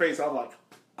hits off his face. I'm like,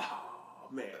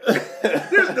 man,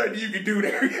 there's nothing you can do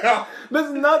there, yeah.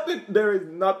 There is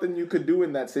nothing you could do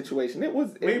in that situation.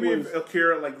 If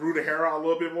Akira grew the hair out a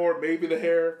little bit more, maybe the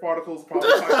hair particles probably.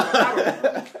 I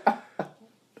don't know.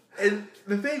 And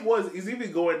the thing was, is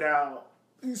even going down.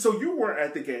 So you weren't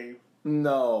at the game.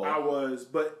 No, I was,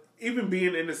 but even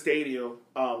being in the stadium,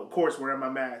 of course, wearing my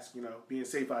mask, being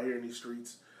safe out here in these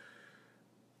streets,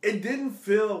 it didn't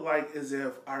feel like as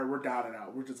if, all right, we're down and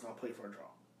out. We're just gonna play for a draw.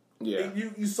 Yeah,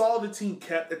 you saw the team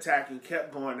kept attacking,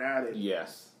 kept going at it.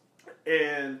 Yes,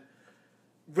 and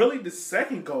really the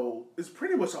second goal is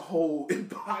pretty much a whole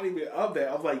embodiment of that.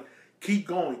 Of keep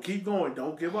going,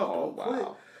 don't give up, don't quit.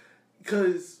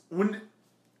 Because when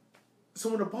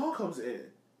the ball comes in,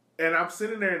 and I'm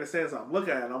sitting there in the stands, I'm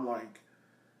looking at it, and I'm like,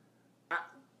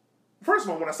 first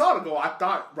of all, when I saw the goal, I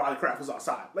thought Riley Kraft was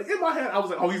outside. In my head, I was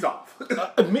like, oh, he's off.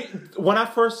 When I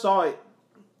first saw it.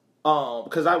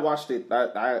 Because I watched it,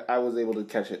 I was able to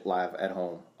catch it live at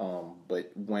home.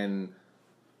 But when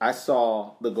I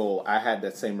saw the goal. I had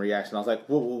that same reaction. I was like,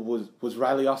 was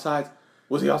Riley offsides?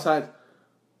 Was he offsides?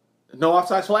 No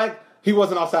offsides flag? He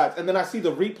wasn't offsides. And then I see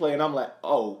the replay, and I'm like,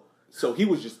 oh, so he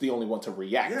was just the only one to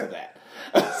react to that.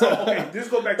 So, okay, this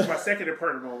goes back to my second and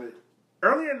pertinent moment.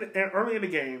 Early in the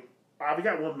game, we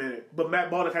got 1 minute, but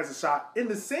Matt Baldock has a shot in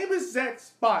the same exact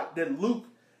spot that Luke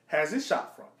has his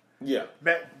shot from. Yeah.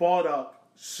 Matt Baldock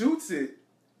shoots it,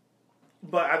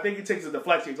 but I think it takes a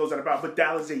deflection. It goes out of bounds, but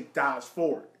Dallas J dives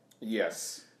forward.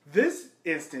 Yes. This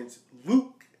instance,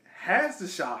 Luke has the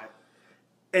shot,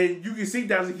 and you can see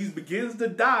Dallas J, he begins to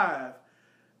dive,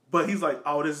 but he's like,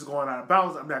 oh, this is going out of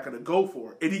bounds. I'm not going to go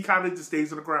for it. And he kind of just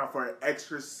stays on the ground for an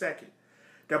extra second.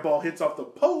 That ball hits off the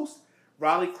post.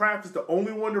 Riley Kraft is the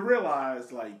only one to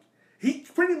realize, like, he's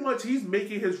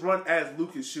making his run as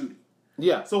Luke is shooting.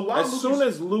 Yeah. So while as soon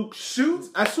as Luke shoots,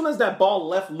 as soon as that ball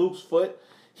left Luke's foot,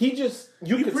 you could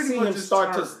see him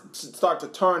start to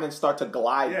turn and start to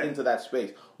glide into that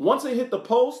space. Once it hit the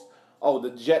post,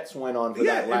 the Jets went on for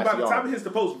that last yard. And by the time it hits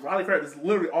the post, Riley Kraft is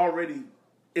literally already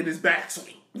in his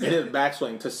backswing. In his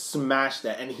backswing to smash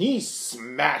that, and he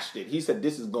smashed it. He said,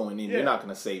 "This is going in. You're not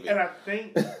going to save it." And I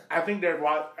think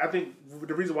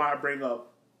the reason why I bring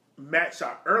up Matt's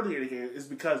shot earlier in the game is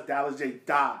because Dallas J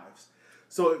dives.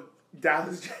 So if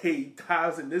Dallas J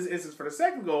dives in this instance for the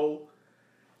second goal,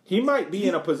 he might be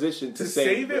in a position to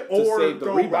save it or save the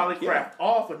throw rebound. Riley Kraft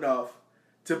off enough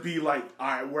to be like, all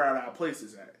right, where are our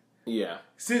places at? Yeah.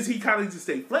 Since he kind of just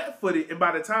stay flat-footed, and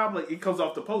by the time it comes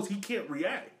off the post, he can't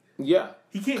react. Yeah.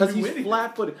 He can't do anything. Because he's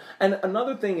flat-footed. And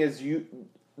another thing is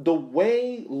the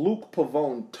way Luke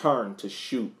Pavone turned to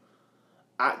shoot,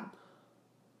 I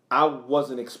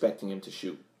wasn't expecting him to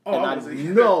shoot. And I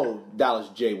know Dallas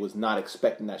J was not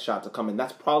expecting that shot to come in.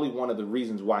 That's probably one of the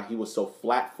reasons why he was so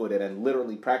flat-footed and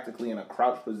literally practically in a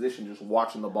crouched position just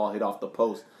watching the ball hit off the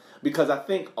post. Because I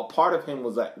think a part of him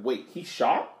was like, wait, he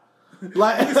shot?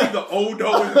 Like, you can see the old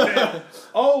dog in the head.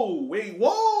 Oh, wait,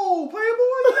 whoa, Playboy,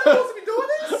 you're not supposed to be doing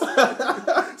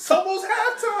this? It's almost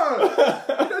halftime.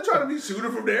 You're not trying to be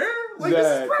shooting from there. Like, this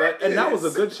is practice. And that was a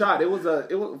good shot. It was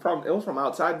from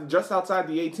outside, just outside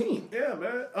the 18. Yeah,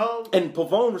 man. And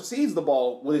Pavone receives the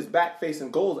ball with his back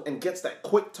facing goals and gets that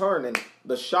quick turn, and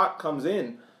the shot comes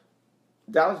in.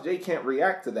 Dallas J can't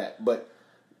react to that, but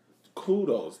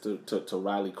kudos to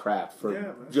Riley Kraft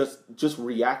for just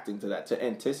reacting to that, to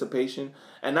anticipation.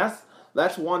 And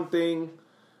that's one thing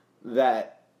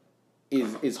that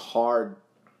is hard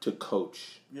to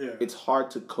coach. Yeah. It's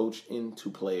hard to coach into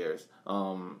players.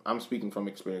 I'm speaking from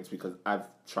experience because I've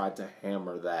tried to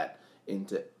hammer that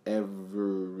into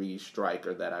every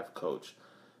striker that I've coached.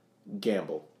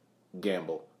 Gamble.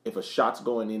 If a shot's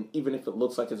going in, even if it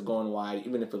looks like it's going wide,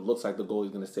 even if it looks like the goalie's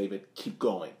going to save it, keep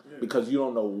going. Yeah. Because you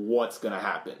don't know what's going to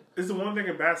happen. It's the one thing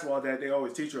in basketball that they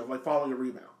always teach you of, like, follow your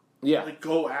rebound. Yeah. Like,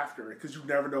 go after it, because you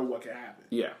never know what can happen.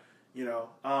 Yeah. You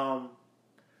know?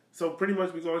 So pretty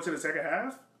much we go into the second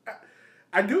half.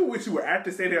 I do wish you were at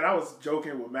the stadium. I was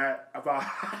joking with Matt about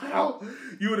how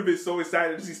you would have been so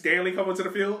excited to see Stanley come into the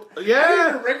field.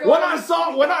 Yeah. When I saw,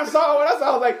 I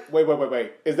was like,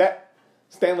 wait. Is that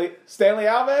Stanley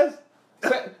Alves?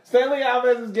 Stanley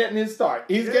Alves is getting his start.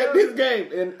 He's getting his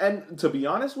game. And to be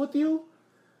honest with you,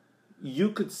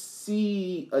 you could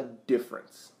see a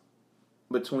difference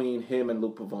between him and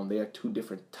Luke Pavone. They are two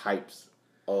different types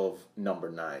of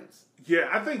number 9s. Yeah,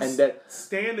 I think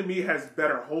Stan to me has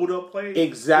better hold-up play.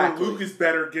 Exactly. Luke is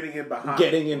better getting in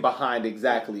behind.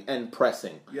 Exactly, and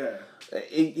pressing. Yeah.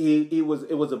 It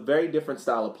was a very different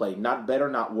style of play. Not better,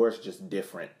 not worse, just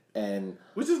different. And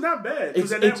which is not bad.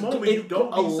 Because at that moment, you don't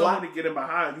need someone to get in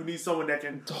behind. You need someone that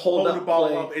can hold the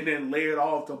ball up and then lay it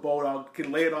off to Bodog,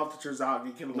 can lay it off to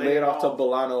Terzaghi, can lay it off to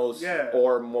Bolanos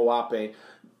or Moape.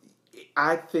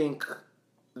 I think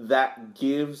that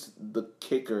gives the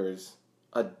kickers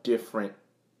a different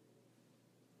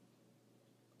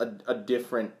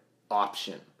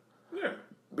option. Yeah.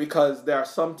 Because there are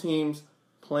some teams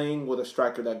playing with a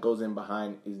striker that goes in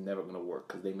behind is never going to work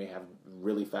because they may have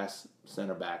really fast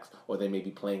center backs or they may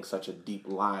be playing such a deep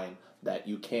line that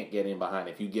you can't get in behind.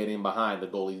 If you get in behind, the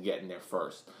goalie's getting there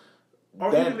first.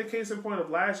 Or even the case in point of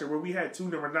last year where we had two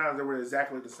number 9s that were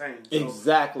exactly the same. So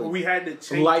exactly. We had to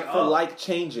change for like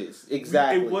changes.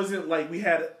 Exactly. It wasn't like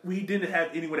we didn't have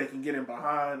anyone that can get in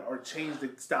behind or change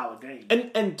the style of game.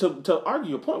 And to argue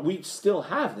your point, we still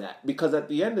have that because at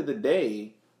the end of the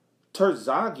day,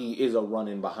 Terzaghi is a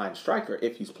run-in behind striker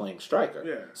if he's playing striker.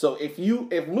 Yeah. So if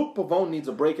Luke Pavone needs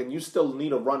a break and you still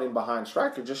need a run-in behind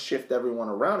striker, just shift everyone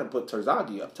around and put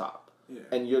Terzaghi up top. Yeah.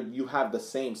 And you have the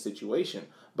same situation.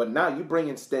 But now you bring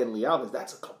in Stanley Alves,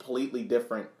 that's a completely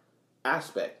different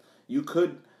aspect. You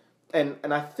could, and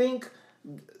I think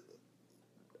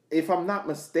if I'm not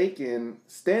mistaken,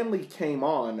 Stanley came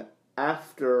on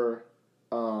after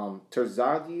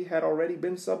Terzaghi had already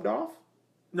been subbed off.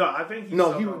 No, I think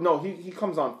he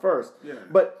comes on first. Yeah.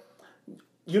 But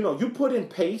you put in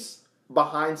Pace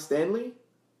behind Stanley.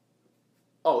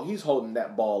 Oh, he's holding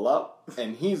that ball up,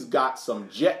 and he's got some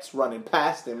jets running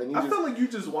past him. And I feel like you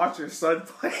just watched your son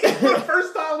play for the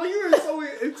first time. Like you were so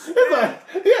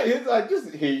It's like,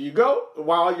 just here you go.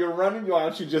 While you're running, why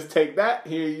don't you just take that?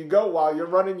 Here you go. While you're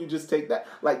running, you just take that.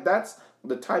 Like, that's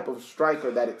the type of striker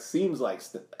that it seems like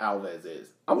Alves is.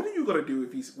 What are you gonna do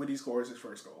when he scores his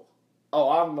first goal? Oh,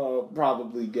 I'm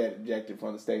probably get ejected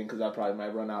from the stadium because I probably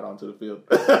might run out onto the field.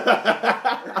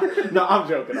 No, I'm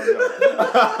joking.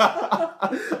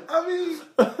 I mean,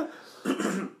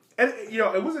 and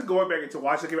it wasn't going back into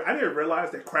watching the game. I didn't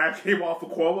realize that Kraft came off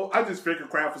of Cuomo. I just figured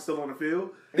Kraft was still on the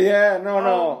field. Yeah,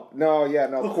 no.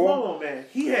 Cuomo, man,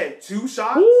 he had 2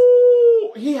 shots.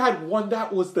 Ooh, he had one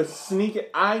that was the sneaky.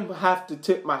 I have to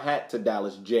tip my hat to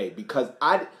Dallas J because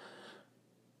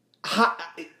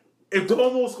if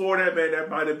Cuomo scored that, man, that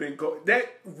might have been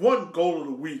that 1 goal of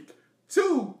the week.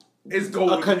 2 is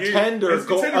goal of the year. A contender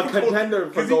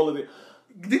for goal of the year.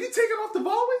 Did he take it off the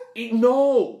volley?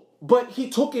 No, but he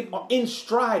took it in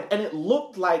stride, and it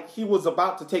looked like he was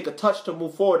about to take a touch to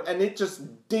move forward, and it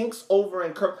just dinks over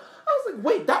and curves. I was like,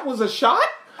 wait, that was a shot?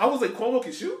 I was like, Cuomo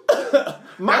can shoot?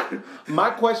 my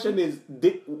question is,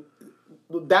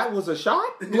 that was a shot?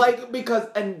 Like, because,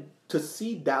 and to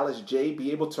see Dallas J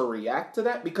be able to react to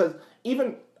that, because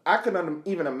even I can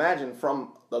even imagine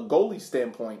from the goalie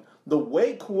standpoint, the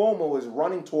way Cuomo is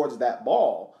running towards that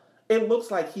ball, it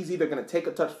looks like he's either going to take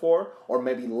a touch forward or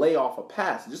maybe lay off a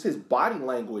pass. Just his body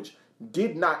language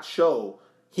did not show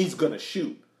he's going to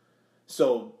shoot.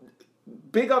 So,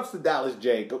 big ups to Dallas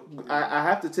J. I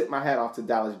have to tip my hat off to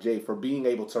Dallas J for being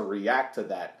able to react to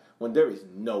that when there is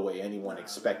no way anyone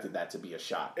expected that to be a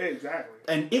shot. Exactly.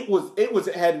 And it was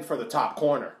heading for the top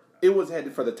corner. It was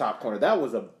headed for the top corner. That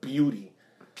was a beauty.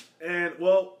 And,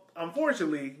 well,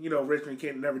 unfortunately, Richmond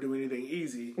can't never do anything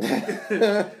easy.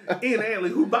 Ian Anley,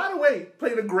 who, by the way,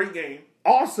 played a great game.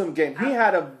 Awesome game. He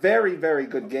had a very, very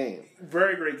good game.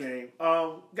 Very great game.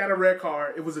 Got a red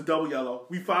card. It was a double yellow.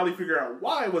 We finally figured out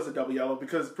why it was a double yellow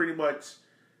because pretty much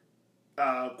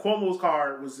Cuomo's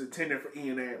card was intended for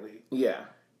Ian Anley. Yeah.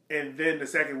 And then the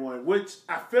second one, which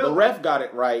I feel the ref got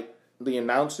it right. The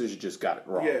announcers just got it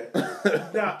wrong. Yeah.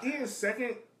 Now, Ian's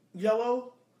second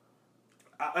yellow,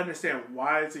 I understand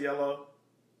why it's a yellow.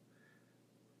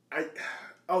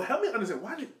 Help me understand.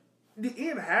 Why did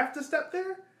Ian have to step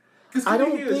there? I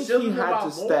don't think he had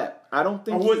to step. I don't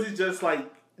think. Or was it just like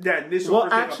that initial?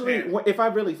 Well, actually, if I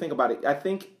really think about it, I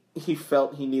think he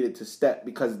felt he needed to step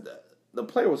because the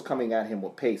player was coming at him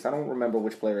with pace. I don't remember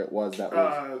which player it was that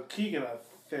was. Keegan, I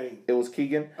think. It was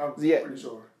Keegan? I'm pretty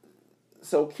sure.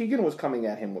 So Keegan was coming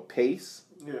at him with pace.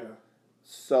 Yeah.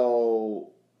 So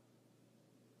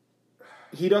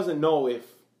he doesn't know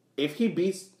if he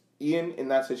beats Ian in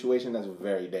that situation, that's a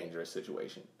very dangerous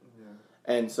situation. Yeah.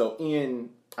 And so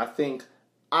Ian, I think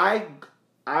I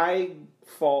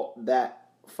fault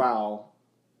that foul.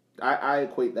 I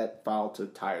equate that foul to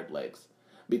tired legs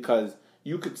because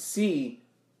you could see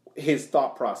his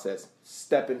thought process,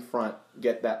 step in front,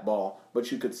 get that ball,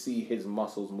 but you could see his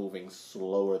muscles moving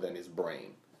slower than his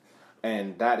brain.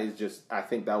 And that is just, I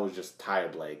think that was just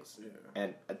tired legs. Yeah.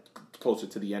 And closer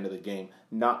to the end of the game,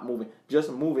 not moving,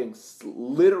 just moving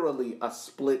literally a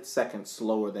split second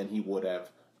slower than he would have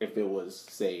if it was,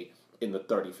 say, in the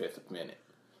 35th minute.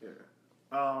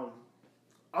 Yeah.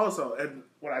 Also, and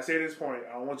when I say this point,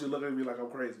 I don't want you to look at me like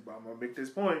I'm crazy, but I'm going to make this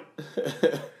point.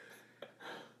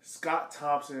 Scotty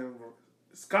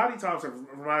Thompson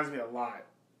reminds me a lot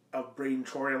of Braden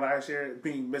Troyer last year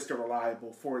being Mr.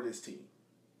 Reliable for this team.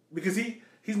 Because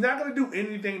he's not going to do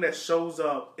anything that shows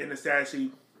up in the stat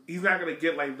sheet. He's not going to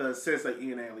get like the assists like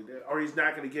Ian Anley did. Or he's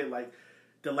not going to get like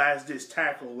the last ditch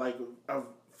tackle like a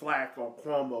Flack or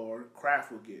Cuomo or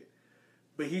Kraft would get.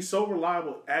 But he's so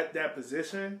reliable at that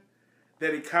position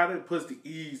that it kind of puts the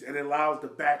ease and allows the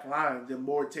back line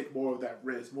to take more of that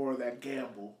risk, more of that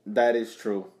gamble. That is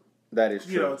true. That is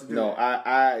true.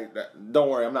 I don't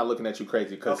worry. I'm not looking at you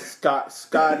crazy because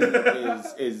Scotty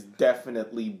is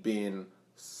definitely been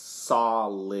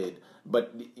solid.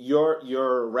 But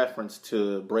your reference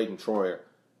to Braden Troyer,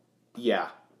 yeah,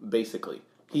 basically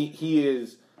he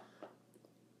is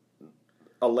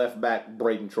a left back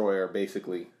Braden Troyer.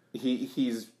 Basically, he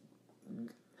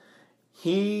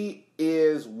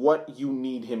is what you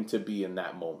need him to be in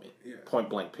that moment. Yeah. Point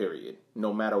blank, period.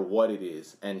 No matter what it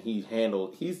is. And he's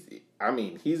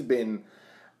been,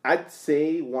 I'd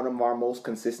say, one of our most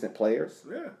consistent players.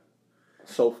 Yeah.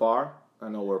 so far. I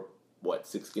know we're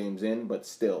 6 games in, but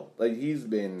still, like he's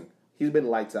been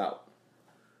lights out.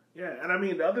 Yeah, and I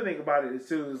mean the other thing about it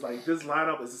is like this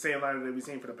lineup is the same lineup that we've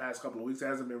seen for the past couple of weeks. There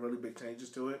hasn't been really big changes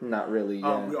to it. Not really.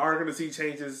 Yeah. We are going to see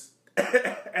changes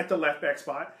at the left back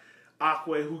spot.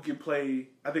 Akwe, who can play,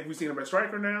 I think we've seen him at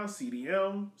striker now,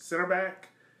 CDM, center back.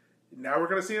 Now we're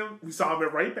going to see him. We saw him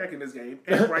at right back in this game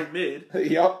and right mid.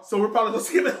 Yep. So we're probably going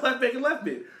to see him at left back and left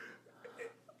mid.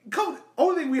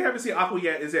 Only thing we haven't seen Akwe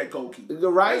yet is at goalkeeper.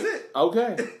 Right. That's it.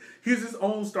 Okay. He's his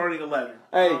own starting 11.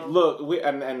 Hey, look,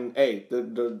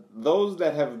 those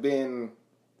that have been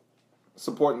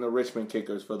supporting the Richmond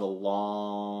Kickers for the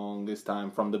longest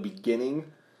time from the beginning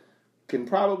can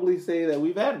probably say that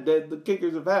the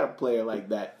Kickers have had a player like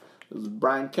that. It was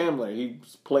Brian Kemmler.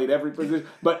 He's played every position,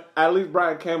 but at least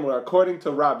Brian Kemmler, according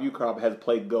to Rob Ukrop, has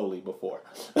played goalie before.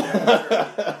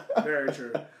 Very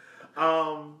true.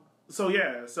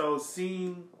 So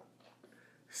seeing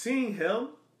him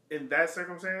in that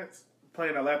circumstance,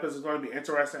 playing at left is going to be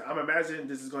interesting. I'm imagining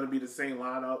this is going to be the same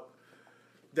lineup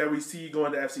that we see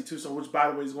going to FC Tucson, which,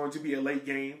 by the way, is going to be a late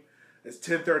game. It's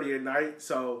 10:30 at night,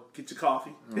 so get your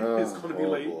coffee. It's going to be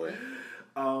late. Boy.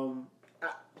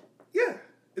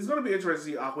 It's going to be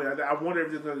interesting to see Akwe. I wonder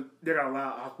if they're going to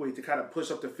allow Akwe to kind of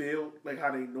push up the field like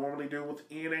how they normally do with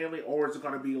Ian Ainley, or is it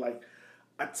going to be like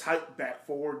a tight back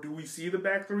four? Do we see the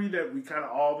back three that we kind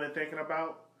of all been thinking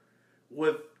about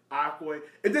with Akwe?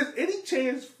 If there's any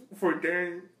chance for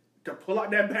Darren to pull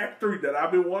out that back three that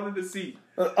I've been wanting to see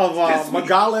of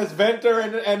Magales, Venter,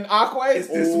 and Akwe, it's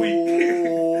this week.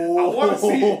 I want to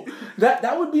see it.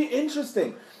 That would be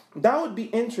interesting. That would be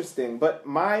interesting. But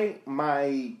my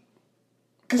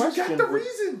because you got the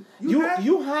reason.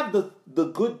 You have the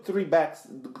good 3 backs,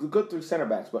 the good 3 center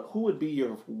backs, but who would be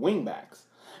your wing backs?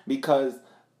 Because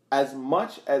as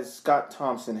much as Scott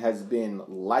Thompson has been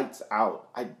lights out,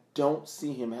 I don't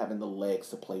see him having the legs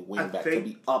to play wing back, to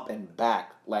be up and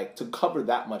back, like to cover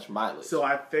that much mileage. So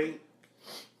I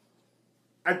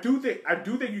do think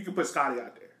you can put Scotty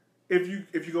out there. If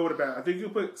you go with the back, I think you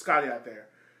can put Scotty out there.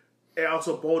 And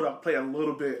also Bolduc play a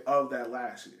little bit of that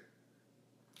last year.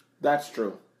 That's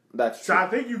true. So I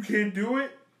think you can do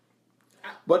it.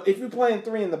 But if you're playing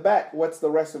 3 in the back, what's the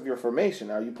rest of your formation?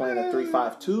 Are you playing a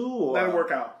 3-5-2? Or? Let it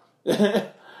work out.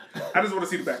 I just want to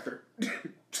see the back three.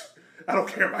 I don't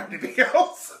care about anything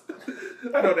else.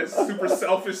 I know that's super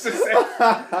selfish to say.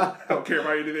 I don't care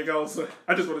about anything else.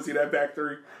 I just want to see that back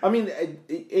three. I mean,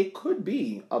 it could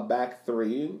be a back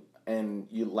 3, and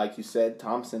you, like you said,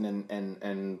 Thompson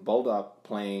and Bolduc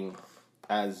playing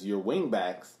as your wing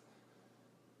backs.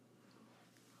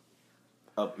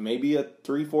 Maybe a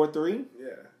 3-4-3. Yeah.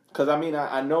 Because I mean,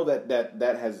 I know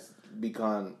that has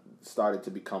started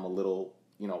to become a little,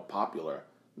 popular,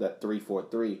 that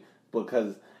 3-4-3.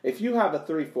 Because if you have a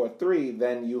 3-4-3,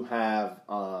 then you have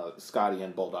Scotty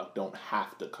and Bolduc don't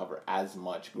have to cover as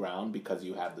much ground because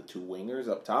you have the 2 wingers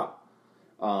up top.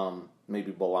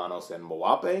 Maybe Bolanos and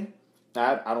Moape.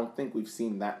 I don't think we've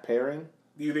seen that pairing.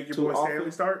 Do you think your boy Stanley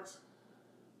starts?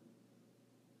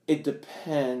 It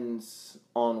depends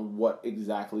on what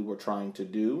exactly we're trying to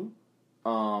do.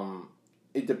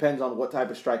 It depends on what type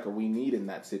of striker we need in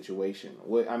that situation.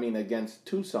 I mean, against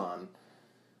Tucson.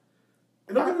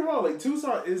 And don't get me wrong, like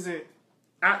Tucson isn't.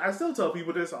 I still tell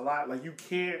people this a lot. Like you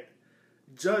can't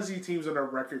judge these teams on their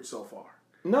record so far.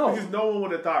 No, because no one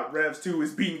would have thought Revs 2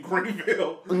 is beating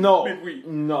Greenville midweek.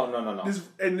 No.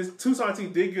 This Tucson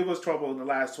team did give us trouble in the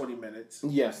last 20 minutes.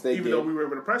 Yes, they did. Even though we were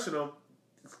able to pressure them,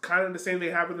 it's kind of the same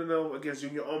thing happened to them against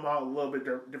Junior Omaha, a little bit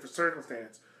different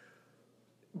circumstance.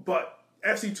 But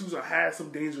FC Tucson has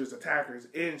some dangerous attackers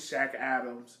in Shaq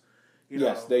Adams.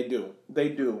 Yes, they do. They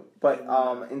do. But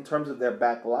in terms of their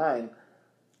back line,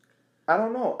 I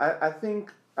don't know. I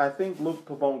think Luke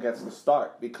Pavone gets the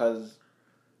start because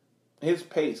his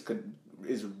pace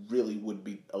would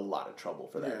be a lot of trouble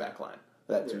for that back line,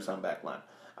 that Tucson back line.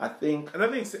 I think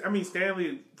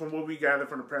Stanley, from what we gathered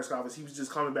from the press conference, he was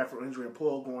just coming back from injury and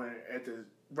pull going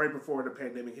right before the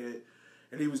pandemic hit.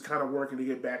 And he was kind of working to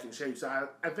get back in shape. So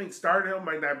I think starting him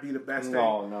might not be the best thing.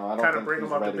 No, I don't kind of think bring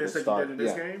him up the bench like he did in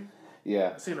this game.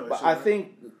 Yeah. But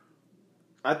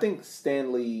I think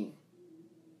Stanley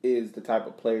is the type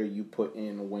of player you put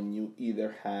in when you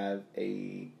either have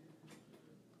a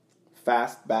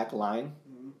fast back line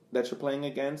that you're playing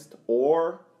against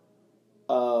or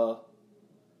on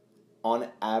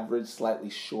average slightly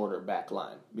shorter back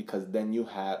line, because then you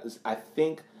have, I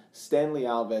think Stanley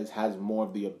Alves has more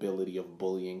of the ability of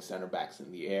bullying center backs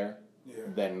in the air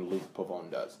than Luke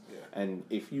Pavone does. Yeah. And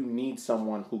if you need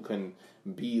someone who can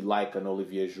be like an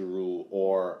Olivier Giroud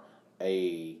or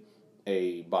a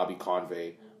Bobby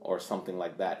Convey or something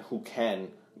like that who can,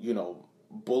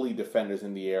 bully defenders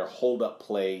in the air, hold up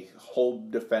play,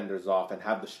 hold defenders off, and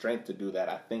have the strength to do that,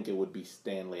 I think it would be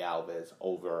Stanley Alves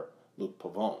over Luke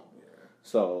Pavone. Yeah.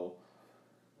 So,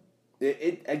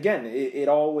 it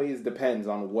always depends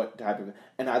on what type of...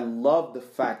 And I love the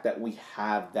fact that we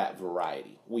have that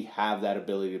variety. We have that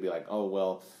ability to be like, oh,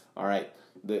 well, all right,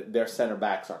 their center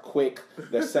backs are quick.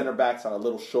 Their center backs are a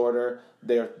little shorter.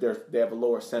 They have a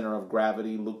lower center of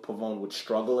gravity. Luke Pavone would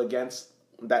struggle against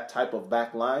that type of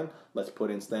back line. Let's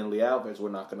put in Stanley Alves. We're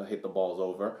not going to hit the balls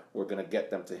over. We're going to get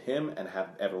them to him and have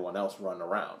everyone else run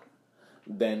around.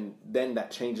 Then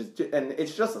that changes. And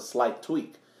it's just a slight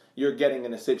tweak. You're getting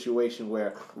in a situation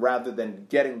where rather than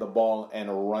getting the ball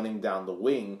and running down the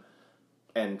wing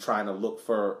and trying to look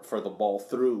for the ball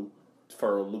through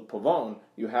for Luke Pavone,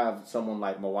 you have someone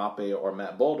like Mwape or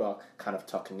Matt Bulldog kind of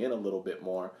tucking in a little bit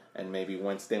more, and maybe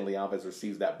when Stanley Alves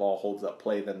receives that ball, holds up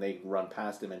play, then they run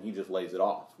past him and he just lays it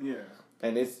off. Yeah.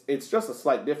 And it's just a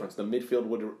slight difference. The midfield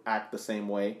would act the same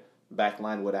way, back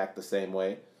line would act the same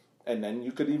way, and then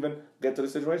you could even get to the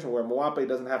situation where Mwape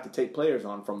doesn't have to take players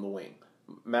on from the wing.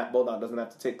 Matt Bulldog doesn't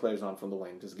have to take players on from the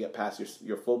wing. Just get past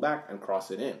your fullback and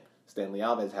cross it in. Stanley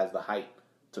Alves has the height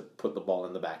to put the ball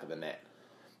in the back of the net.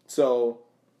 So,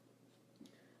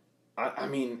 I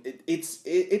mean, it's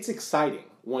exciting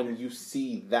when you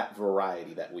see that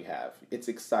variety that we have. It's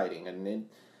exciting, and then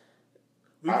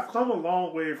we've come a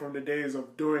long way from the days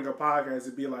of doing a podcast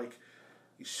and be like,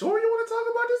 "You sure you want to talk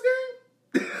about this game?"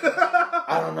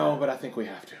 I don't know, but I think we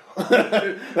have to.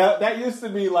 that used to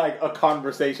be like a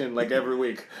conversation like every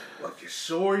week. Like, you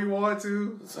sure you want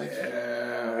to? It's like,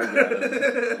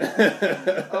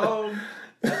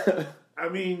 I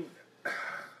mean,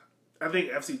 I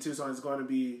think FC Tucson is going to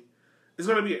be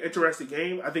an interesting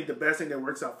game. I think the best thing that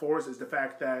works out for us is the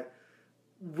fact that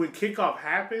when kickoff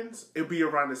happens, it'll be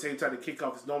around the same time the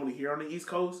kickoff is normally here on the East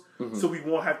Coast, so we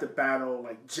won't have to battle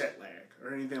like jet lag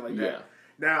or anything like that.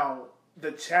 Now,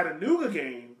 the Chattanooga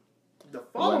game, the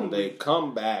following when they week,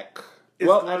 come back,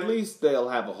 at least they'll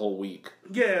have a whole week.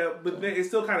 Yeah, but it's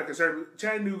still kind of concerning.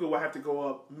 Chattanooga will have to go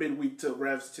up midweek to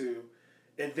Revs 2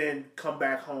 and then come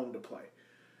back home to play.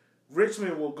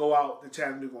 Richmond will go out to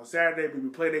Chattanooga on Saturday, but we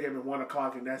play that game at 1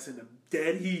 o'clock, and that's in the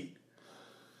dead heat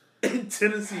in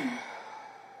Tennessee.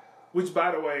 Which,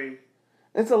 by the way...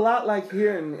 It's a lot like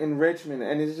here in Richmond,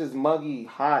 and it's just muggy,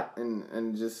 hot,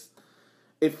 and just...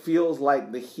 It feels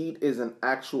like the heat is an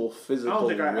actual physical I don't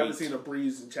think I weight. haven't seen a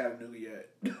breeze in Chattanooga yet.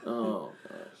 Oh,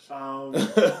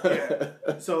 gosh.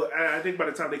 Yeah. So, I think by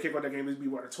the time they kick off that game, it'll be,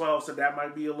 12, so that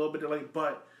might be a little bit delayed,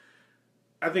 but...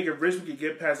 I think if Richmond can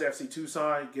get past FC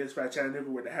Tucson, gets past Chattanooga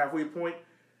with the halfway point,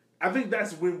 I think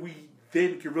that's when we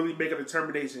then can really make a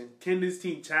determination. Can this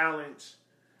team challenge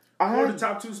for the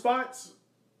top 2 spots?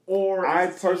 Or I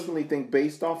personally think,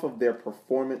 based off of their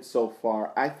performance so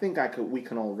far, I think we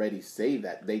can already say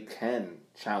that they can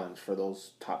challenge for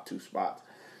those top 2 spots.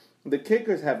 The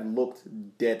Kickers have looked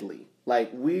deadly. Like,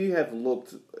 we have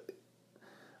looked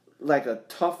like a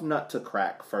tough nut to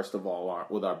crack, first of all,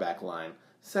 with our back line.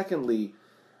 Secondly,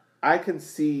 I can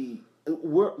see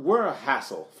we're a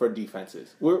hassle for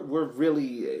defenses. We're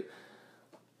really,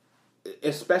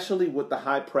 especially with the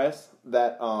high press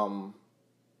that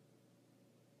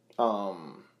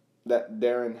that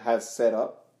Darren has set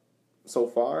up so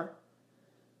far.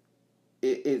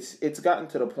 It's gotten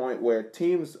to the point where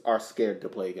teams are scared to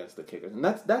play against the Kickers, and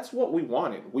that's what we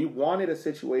wanted. We wanted a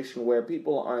situation where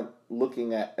people aren't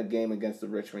looking at a game against the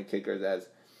Richmond Kickers as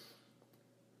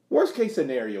worst case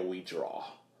scenario, we draw.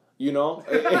 You know?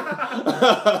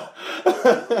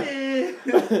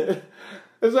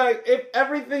 It's like, if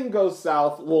everything goes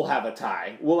south, we'll have a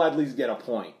tie. We'll at least get a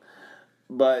point.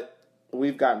 But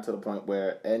we've gotten to the point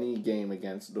where any game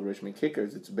against the Richmond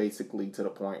Kickers, it's basically to the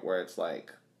point where it's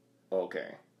like,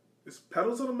 okay. It's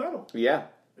pedal to the metal. Yeah.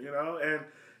 You know? And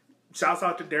shouts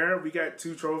out to Darren. We got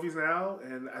 2 trophies now.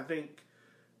 And I think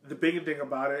the big thing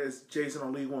about it is Jason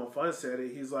on League One Fun said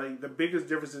it. He's like, the biggest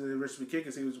difference in the Richmond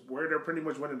Kickers, he was where they're pretty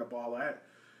much winning the ball at.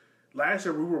 Last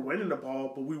year we were winning the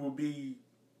ball, but we would be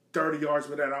 30 yards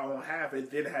within our own half and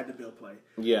then had to build play.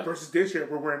 Yeah. Versus this year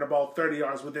we're winning the ball 30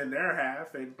 yards within their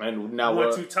half, and now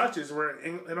 1-2 touches, we're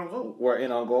in on goal. We're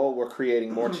in on goal. We're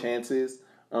creating more chances.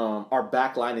 Our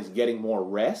back line is getting more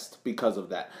rest because of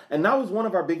that. And that was one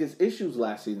of our biggest issues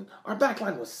last season. Our back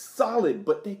line was solid,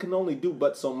 but they can only do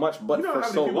so much for so long. You know how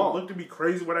many people looked at me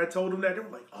crazy when I told them that? They were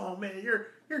like, oh, man, your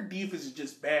defense is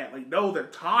just bad. Like, no, they're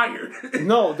tired.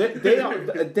 No, they are.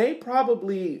 They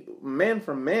probably, man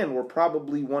for man, were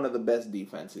probably one of the best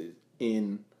defenses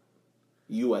in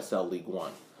USL League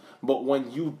One. But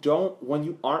when you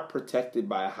aren't protected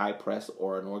by a high press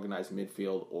or an organized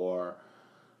midfield or,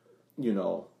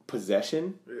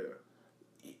 possession,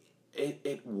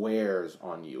 it wears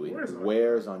on you. It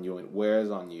wears on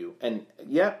you. And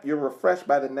yep, you're refreshed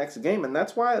by the next game. And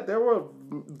that's why there were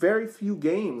very few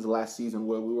games last season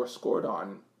where we were scored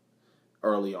on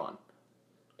early on.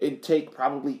 It'd take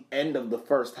probably end of the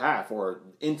first half or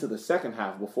into the second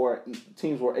half before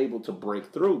teams were able to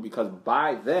break through, because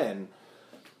by then,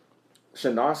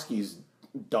 Szymanski's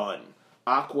done.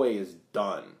 Akwe is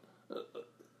done.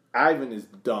 Ivan is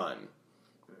done.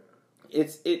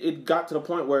 It got to the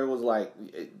point where it was like,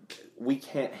 we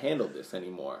can't handle this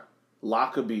anymore.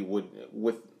 Lockerbie with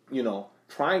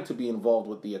trying to be involved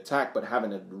with the attack, but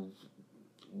having to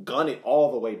gun it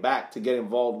all the way back to get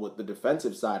involved with the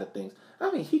defensive side of things. I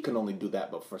mean, he can only do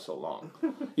that but for so long.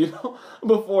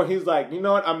 Before he's like, you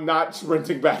know what, I'm not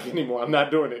sprinting back anymore. I'm not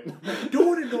doing it. I'm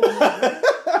doing it no more, man.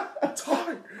 I'm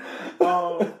tired.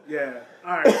 Yeah.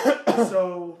 All right.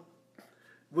 So,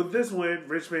 with this win,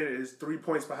 Richmond is 3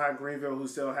 points behind Greenville, who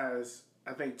still has,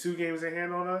 I think, 2 games in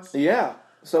hand on us. Yeah.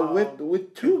 So,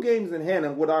 with 2 games in hand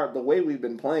and with the way we've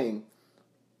been playing,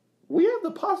 we have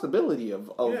the possibility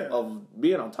of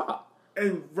being on top.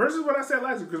 And versus what I said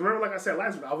last week, because remember, like I said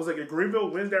last week, I was like, if Greenville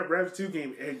wins that Revs 2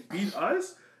 game and beat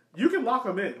us, you can lock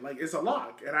them in. Like, it's a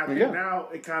lock. And I think now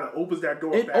it kind of opens that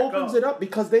door back up. It opens it up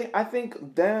because I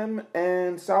think them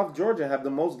and South Georgia have the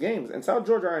most games. And South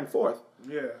Georgia are in 4th.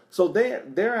 Yeah. So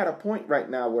they're at a point right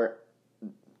now where,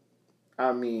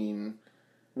 I mean,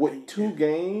 with 2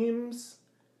 games,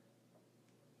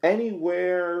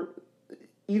 anywhere,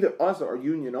 either us or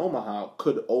Union Omaha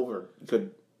could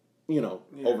overtake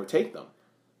them.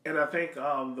 And I think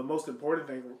the most important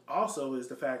thing also is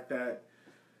the fact that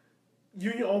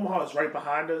Union Omaha is right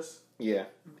behind us. Yeah.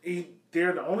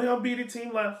 They're the only unbeaten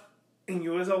team left in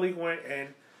USL League One, and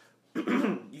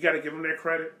you got to give them their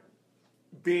credit.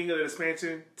 Being an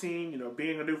expansion team,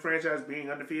 being a new franchise, being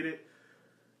undefeated,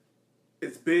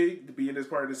 it's big to be in this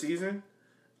part of the season.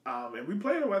 And we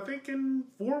play them, I think, in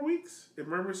 4 weeks, if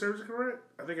memory serves correct.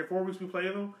 I think in 4 weeks we play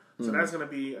them. So that's going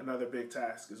to be another big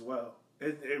task as well.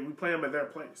 We play them at their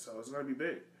place, so it's going to be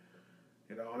big.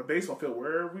 On a baseball field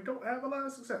where we don't have a lot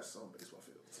of success on baseball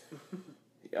fields.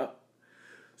 Yep.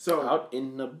 So out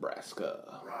in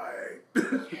Nebraska. Right.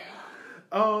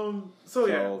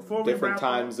 So before we different wrap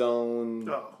time up,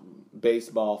 zone,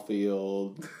 baseball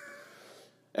field.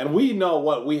 And we know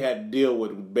what we had to deal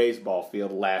with baseball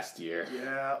field last year.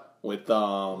 Yeah. With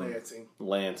Lansing.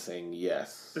 Lansing,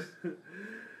 yes.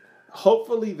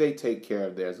 Hopefully they take care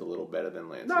of theirs a little better than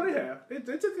Lansing. No, they have. They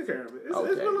took good care of it.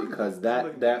 It's because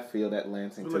that field at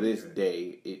Lansing to this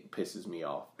day, it pisses me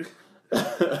off.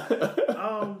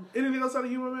 Anything else out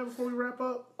of you, man, before we wrap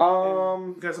up?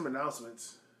 We got some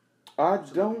announcements. I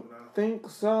don't think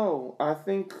so. I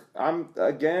think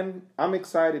I'm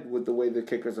excited with the way the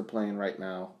Kickers are playing right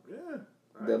now. Yeah.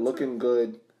 They're looking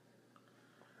good.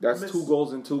 That's 2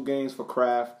 goals in 2 games for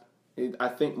Kraft. I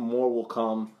think more will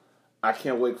come. I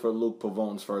can't wait for Luke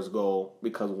Pavone's first goal,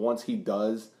 because once he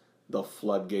does, the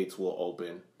floodgates will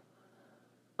open.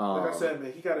 Like I said,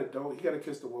 man, he gotta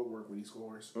kiss the woodwork when he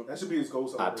scores. That should be his goal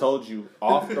celebration. I told you,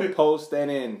 off the post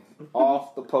and in.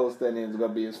 Off the post and in is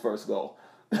gonna be his first goal.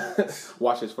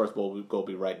 Watch his first goal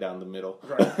be right down the middle.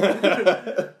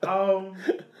 Right.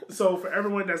 So for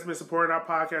everyone that's been supporting our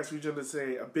podcast, we just want to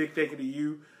say a big thank you to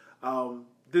you.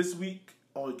 This week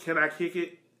on Can I Kick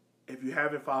It? If you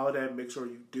haven't followed that, make sure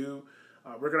you do.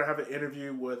 We're going to have an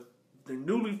interview with the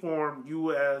newly formed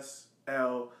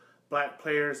USL Black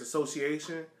Players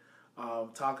Association,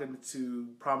 talking to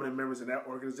prominent members of that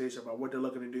organization about what they're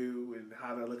looking to do and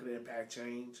how they're looking to impact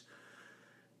change.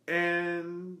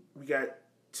 And we got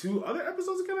 2 other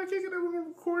episodes of Can I Kick It that we're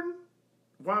recording.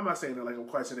 Why am I saying that like I'm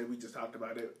questioning we just talked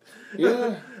about it?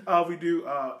 Yeah. We do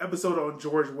episode on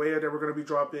George Weah that we're going to be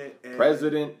dropping. And,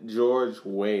 President George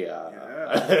Weah.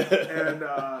 Yeah. And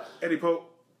Eddie Pope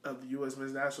of the U.S.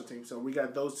 Men's National Team. So we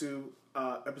got those 2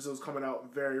 episodes coming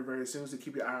out very, very soon. So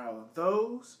keep your eye out on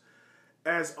those.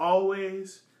 As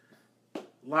always,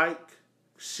 like,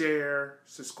 share,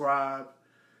 subscribe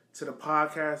to the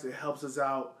podcast. It helps us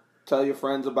out. Tell your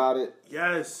friends about it.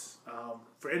 Yes.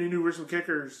 For any new Richmond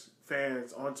Kickers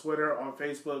fans on Twitter, on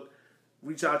Facebook,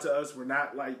 reach out to us. We're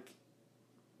not like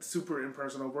super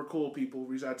impersonal. We're cool people.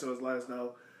 Reach out to us. Let us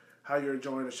know how you're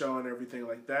enjoying the show and everything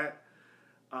like that.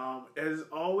 As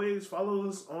always, follow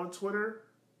us on Twitter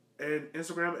and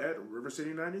Instagram at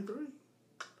RiverCity93.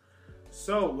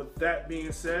 So, with that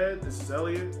being said, this is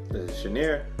Elliot. This is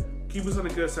Shanir. Keep us on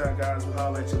the good side, guys. We'll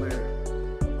holler at you later.